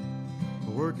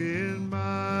 Working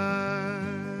my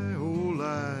whole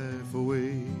life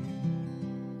away.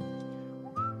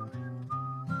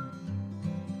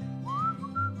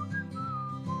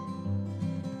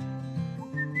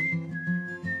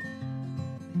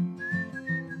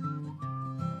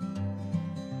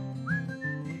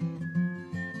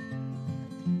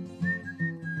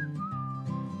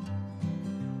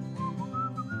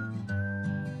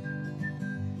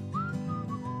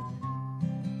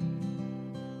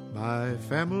 My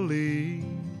family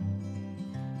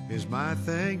is my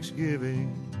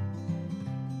Thanksgiving.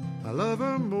 I love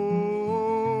her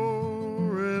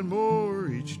more and more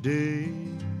each day.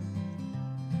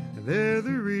 And they're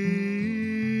the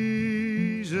reason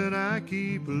I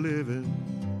keep living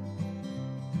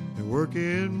and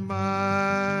working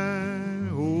my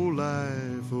whole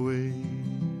life away.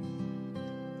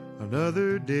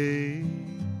 Another day,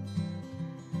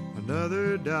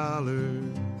 another dollar.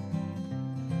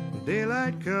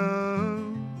 Daylight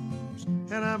comes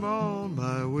and I'm on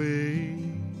my way.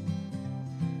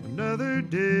 Another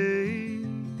day,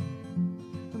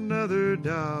 another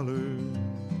dollar.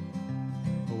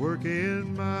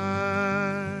 Working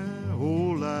my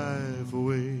whole life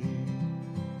away.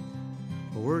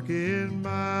 Working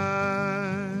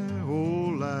my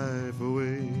whole life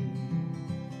away.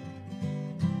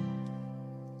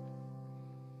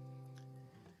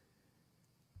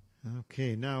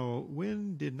 Okay, now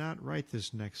Wynn did not write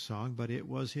this next song, but it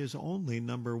was his only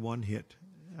number one hit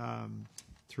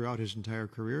throughout his entire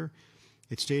career.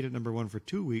 It stayed at number one for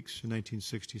 2 weeks in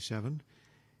 1967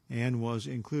 and was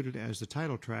included as the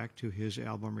title track to his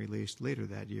album released later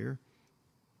that year.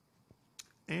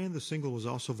 And the single was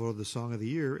also voted the Song of the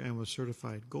Year and was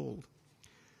certified gold.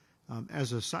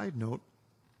 As a side note,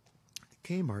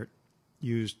 Kmart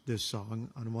used this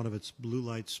song on one of its Blue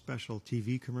Light Special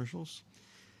TV commercials.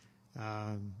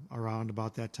 Around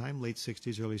about that time, late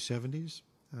 60s, early 70s.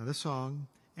 The song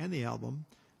and the album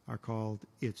are called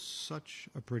It's Such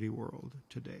a Pretty World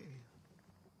Today.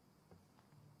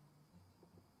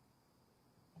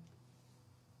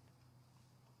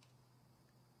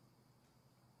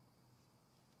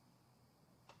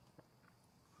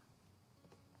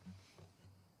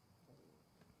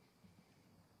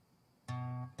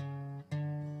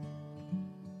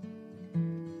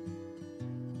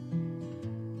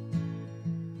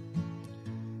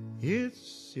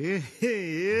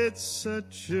 It's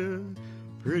such a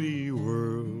pretty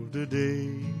world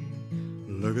today.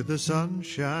 Look at the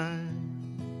sunshine.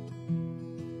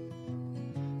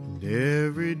 And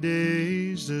every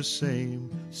day's the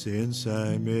same since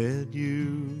I met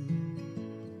you.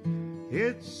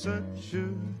 It's such a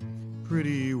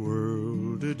pretty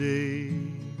world today,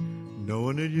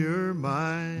 knowing that you're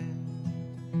mine.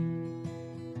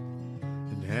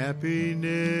 And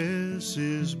happiness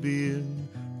is being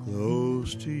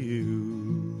close to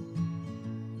you.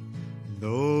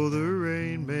 Though the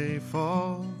rain may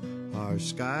fall, our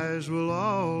skies will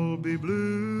all be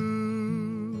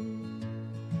blue.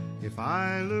 If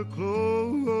I look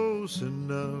close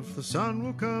enough, the sun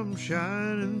will come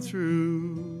shining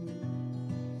through.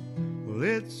 Well,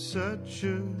 it's such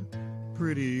a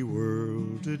pretty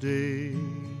world today.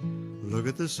 look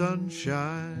at the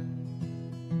sunshine.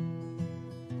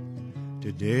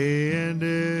 Today and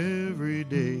every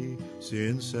day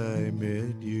since I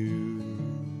met you.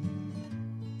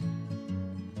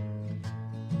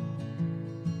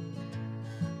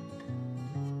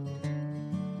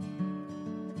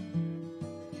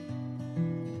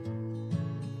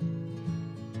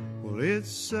 Well, it's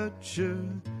such a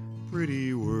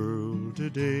pretty world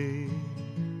today.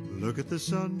 Look at the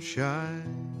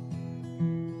sunshine.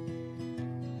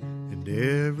 And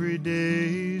every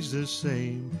day's the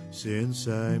same since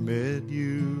I met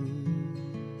you.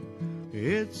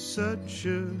 It's such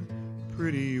a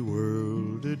pretty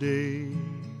world today,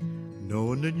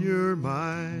 knowing that you're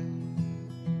mine.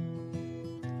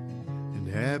 And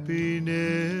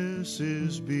happiness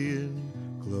is being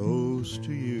close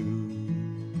to you.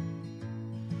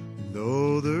 And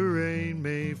though the rain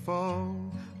may fall,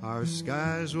 our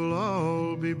skies will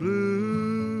all be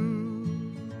blue.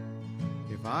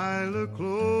 If I look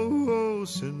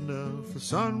close enough, the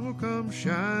sun will come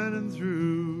shining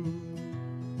through.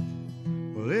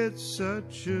 Well, it's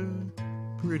such a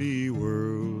pretty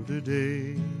world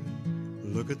today.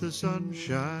 Look at the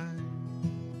sunshine.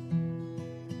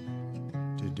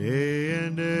 Today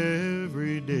and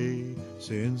every day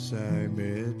since I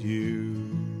met you.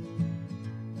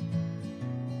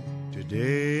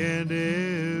 Today and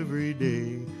every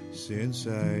day since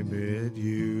I met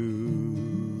you.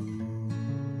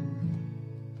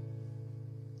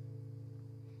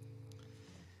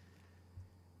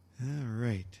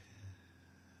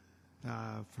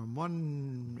 From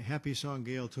one happy song,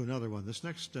 Gail, to another one. This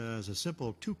next is a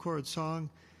simple two-chord song.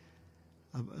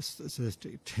 It's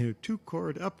a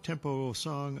two-chord up-tempo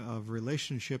song of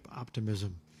relationship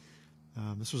optimism.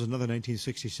 This was another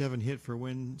 1967 hit for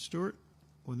Wynn Stewart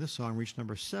when this song reached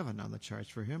number 7 on the charts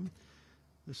for him.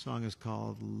 This song is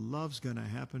called Love's Gonna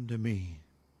Happen to Me.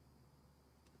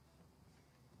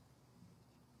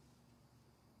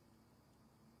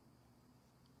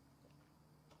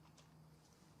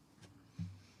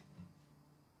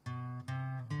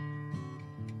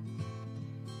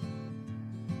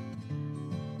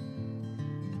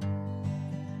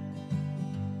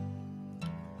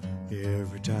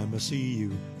 Every time I see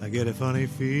you, I get a funny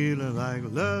feeling like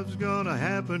love's gonna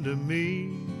happen to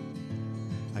me.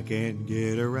 I can't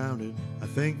get around it, I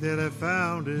think that I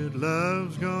found it.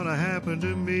 Love's gonna happen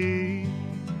to me.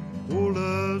 Oh,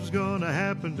 love's gonna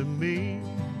happen to me.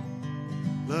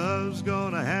 Love's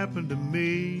gonna happen to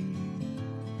me.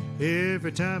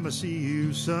 Every time I see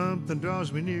you, something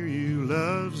draws me near you.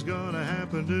 Love's gonna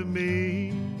happen to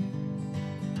me.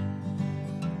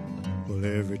 Well,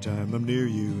 every time I'm near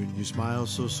you and you smile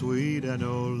so sweet, I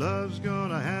know love's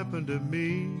gonna happen to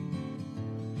me.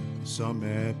 Some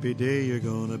happy day you're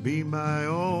gonna be my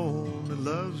own, and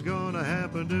love's gonna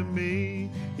happen to me.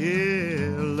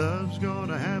 Yeah, love's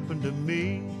gonna happen to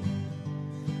me.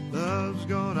 Love's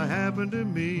gonna happen to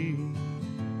me.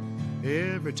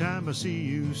 Every time I see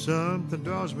you, something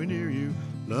draws me near you.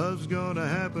 Love's gonna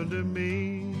happen to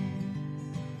me.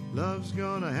 Love's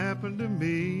gonna happen to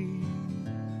me.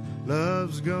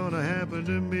 Love's gonna happen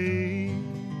to me.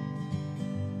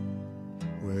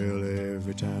 Well,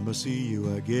 every time I see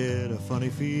you, I get a funny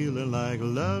feeling like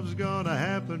love's gonna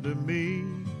happen to me.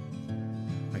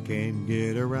 I can't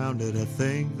get around it, I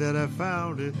think that I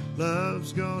found it.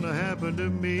 Love's gonna happen to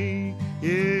me.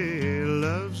 Yeah,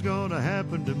 love's gonna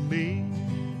happen to me.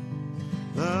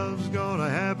 Love's gonna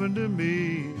happen to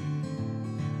me.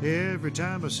 Every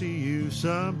time I see you,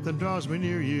 something draws me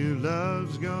near you.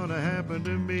 Love's gonna happen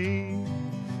to me.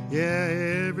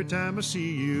 Yeah, every time I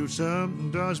see you,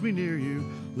 something draws me near you.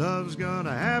 Love's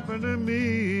gonna happen to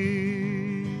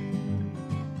me.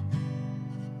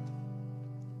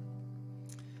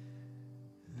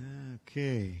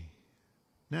 Okay.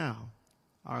 Now,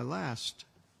 our last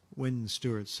Wynn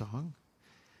Stewart song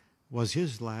was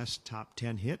his last top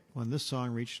 10 hit when this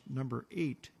song reached number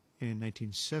 8 in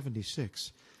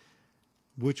 1976,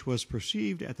 which was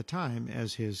perceived at the time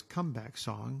as his comeback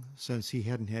song, since he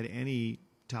hadn't had any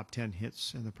top 10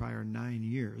 hits in the prior 9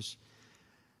 years.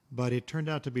 But it turned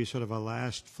out to be sort of a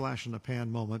last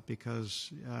flash-in-the-pan moment,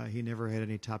 because he never had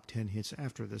any top 10 hits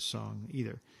after this song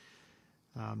either.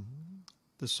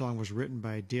 This song was written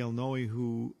by Dale Noe,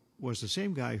 who was the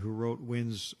same guy who wrote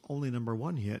Wynn's only number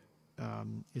 1 hit,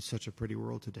 It's Such a Pretty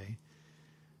World Today.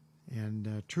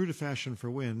 And true to fashion for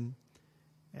Wynn,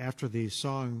 after the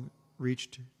song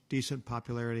reached decent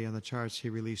popularity on the charts, he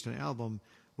released an album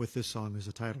with this song as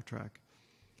the title track.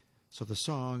 So the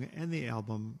song and the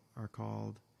album are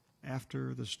called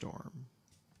After the Storm.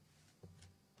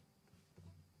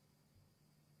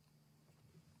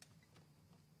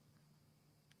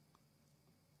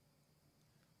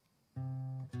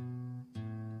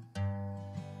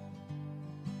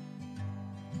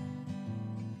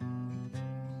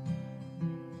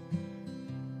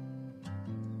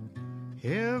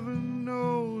 Heaven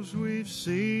knows we've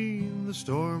seen the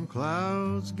storm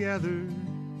clouds gather,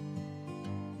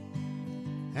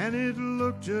 and it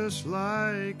looked just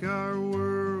like our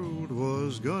world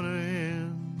was gonna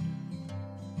end.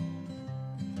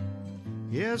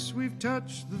 Yes, we've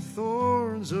touched the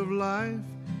thorns of life,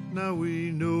 now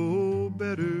we know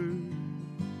better,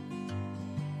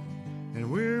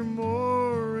 and we're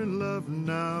more in love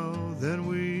now than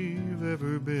we've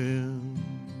ever been.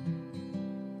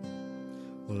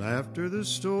 Well, after the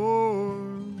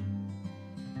storm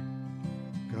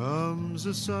comes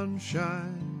the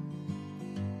sunshine.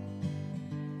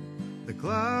 The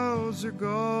clouds are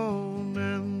gone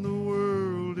and the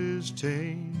world is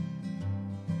tame.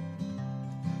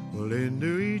 Well,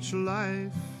 into each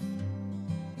life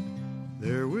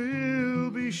there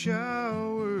will be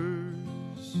showers,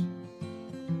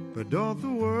 but don't the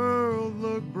world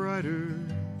look brighter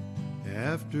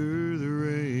after the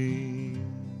rain?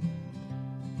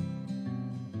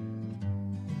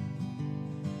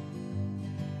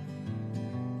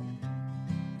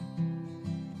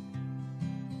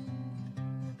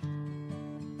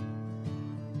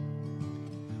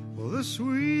 Well, the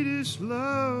sweetest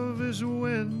love is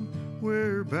when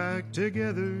we're back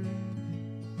together,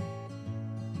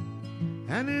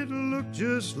 and it'll look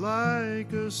just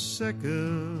like a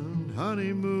second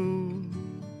honeymoon.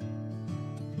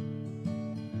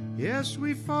 Yes,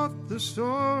 we fought the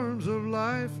storms of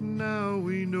life, now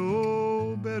we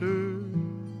know better,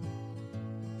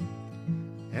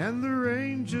 and the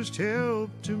rain just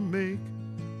helped to make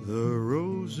the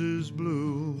roses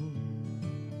bloom.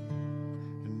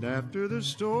 And after the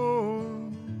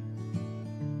storm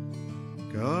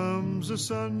comes the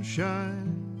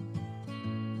sunshine.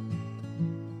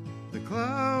 The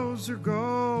clouds are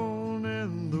gone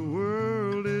and the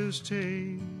world is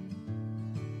tame.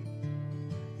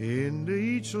 Into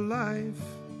each life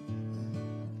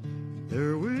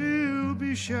there will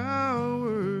be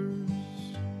showers,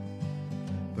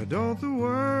 but don't the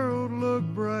world look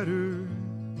brighter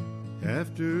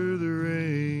after the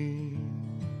rain?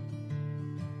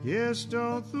 Yes,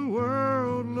 don't the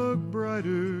world look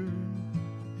brighter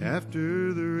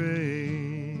after the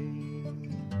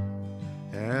rain,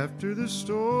 after the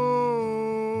storm.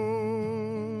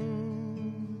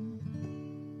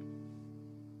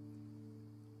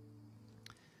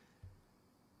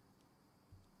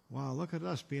 Wow, look at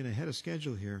us being ahead of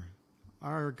schedule here.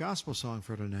 Our gospel song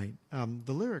for tonight.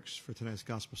 The lyrics for tonight's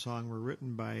gospel song were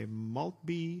written by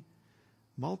Maltby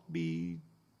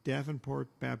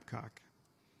Davenport Babcock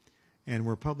and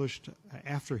were published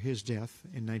after his death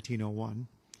in 1901.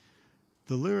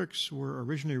 The lyrics were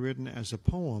originally written as a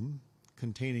poem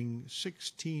containing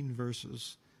 16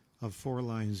 verses of 4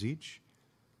 lines each,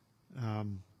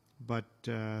 but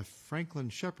Franklin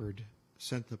Shepard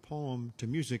sent the poem to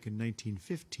music in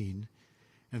 1915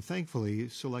 and thankfully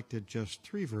selected just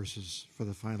 3 verses for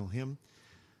the final hymn.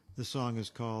 The song is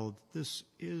called "This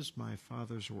Is My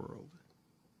Father's World."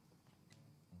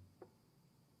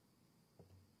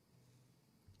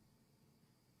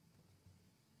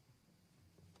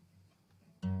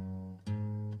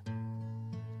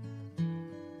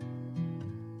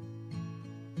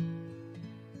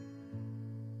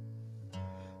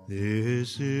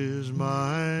 This is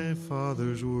my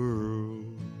Father's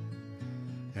world,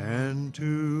 and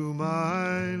to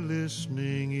my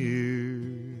listening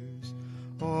ears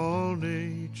all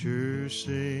nature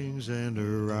sings, and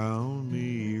around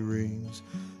me rings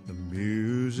the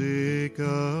music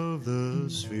of the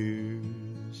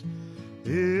spheres.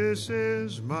 This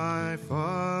is my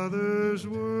Father's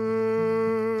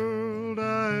world,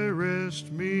 I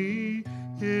rest me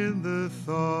in the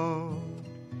thought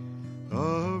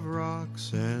of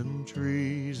rocks and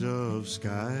trees, of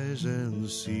skies and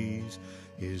seas,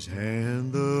 his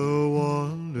hand the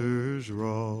wonders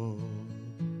wrought.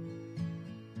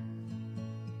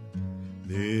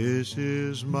 This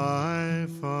is my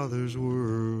Father's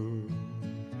world,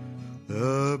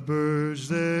 the birds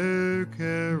their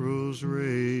carols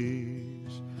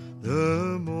raise,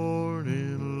 the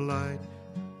morning light,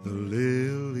 the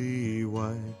lily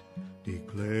white,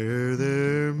 declare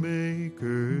their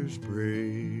Maker's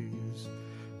praise.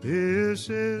 This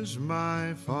is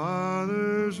my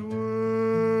Father's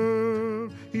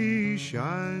world, he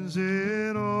shines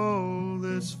in all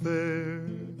that's fair.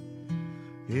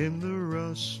 In the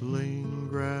rustling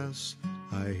grass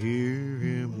I hear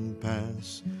him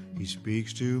pass, he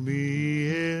speaks to me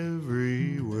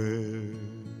everywhere.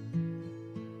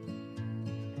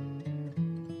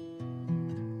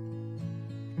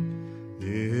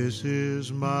 This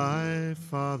is my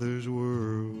Father's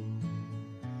world,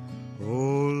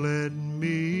 oh let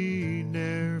me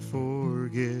ne'er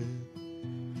forget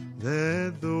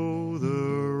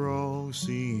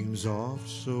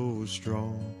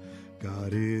strong.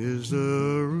 God is the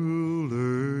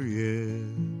ruler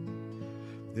yet.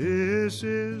 This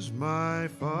is my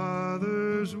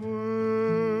Father's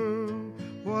world.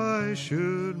 Why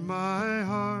should my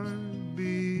heart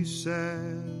be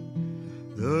sad?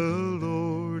 The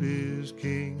Lord is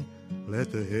King.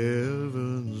 Let the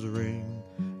heavens ring.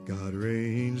 God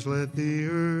reigns, let the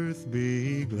earth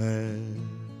be glad.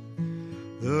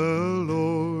 The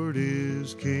Lord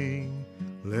is King,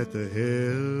 let the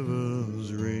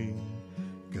heavens ring.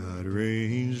 God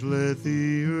reigns, let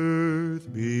the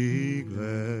earth be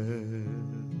glad.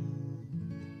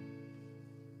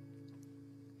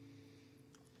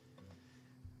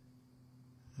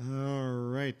 All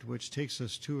right, which takes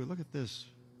us to, look at this,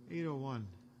 8:01,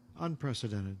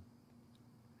 unprecedented.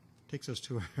 Takes us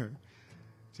to our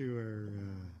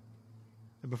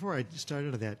before I start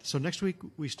into that, so next week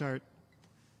we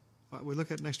look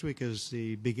at next week as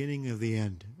the beginning of the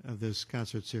end of this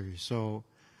concert series. So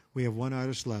we have one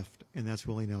artist left, and that's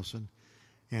Willie Nelson.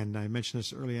 And I mentioned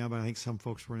this early on, but I think some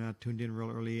folks were not tuned in real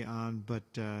early on. But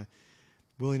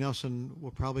Willie Nelson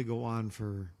will probably go on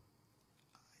for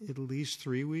at least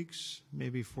 3 weeks,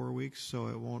 maybe 4 weeks. So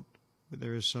it won't.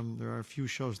 There are a few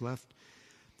shows left.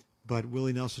 But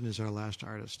Willie Nelson is our last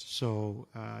artist. So,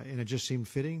 and it just seemed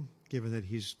fitting, given that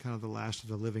he's kind of the last of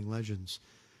the living legends.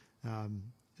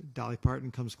 Dolly Parton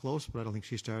comes close, but I don't think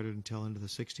she started until into the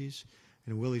 60s.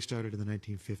 And Willie started in the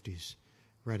 1950s,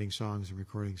 writing songs and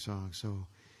recording songs. So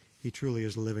he truly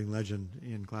is a living legend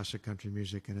in classic country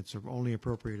music, and it's only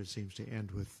appropriate, it seems, to end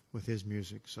with his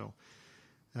music. So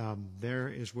there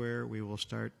is where we will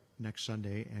start next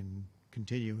Sunday and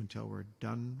continue until we're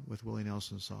done with Willie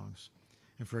Nelson songs.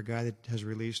 And for a guy that has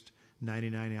released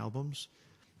 99 albums,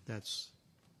 that's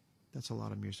a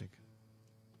lot of music.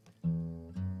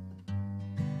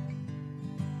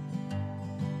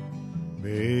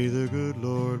 May the good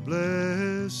Lord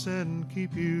bless and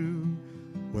keep you,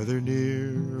 whether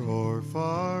near or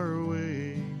far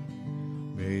away.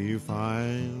 May you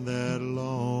find that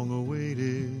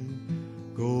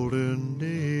long-awaited golden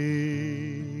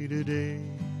day today.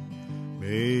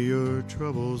 May your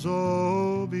troubles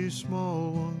all be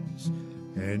small ones,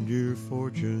 and your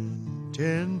fortune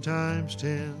 10 times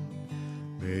 10.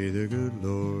 May the good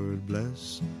Lord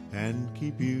bless and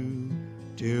keep you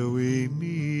till we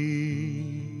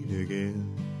meet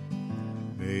again.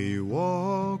 May you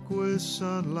walk with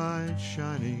sunlight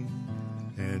shining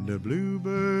and a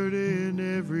bluebird in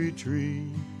every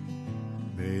tree.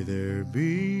 May there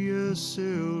be a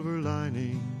silver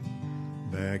lining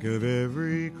back of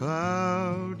every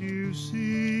cloud you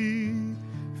see.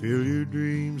 Fill your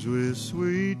dreams with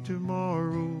sweet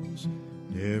tomorrows,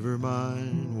 never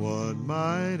mind what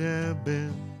might have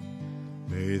been.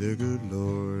 May the good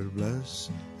Lord bless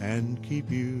and keep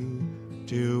you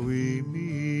till we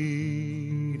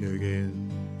meet again.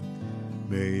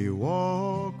 May you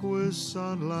walk with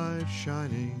sunlight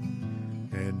shining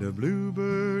and a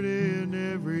bluebird in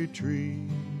every tree.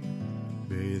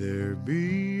 May there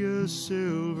be a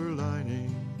silver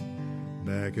lining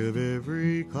back of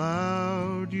every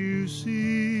cloud you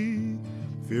see.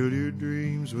 Fill your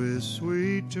dreams with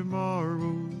sweet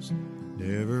tomorrows,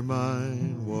 never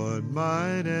mind what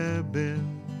might have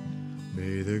been.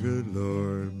 May the good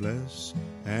Lord bless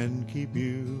and keep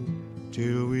you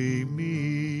till we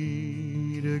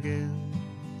meet again.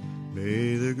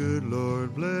 May the good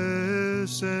Lord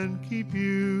bless and keep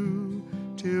you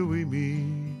till we meet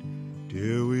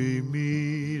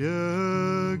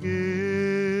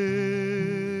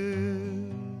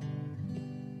again.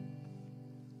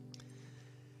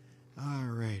 All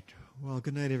right. Well,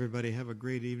 good night, everybody. Have a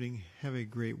great evening. Have a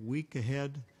great week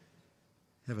ahead.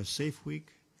 Have a safe week.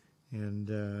 And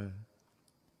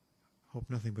hope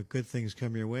nothing but good things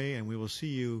come your way. And we will see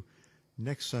you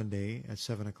next Sunday at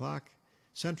 7 o'clock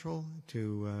Central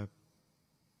to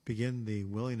begin the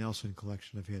Willie Nelson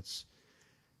collection of hits.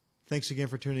 Thanks again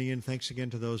for tuning in. Thanks again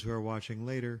to those who are watching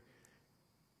later.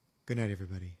 Good night,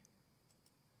 everybody.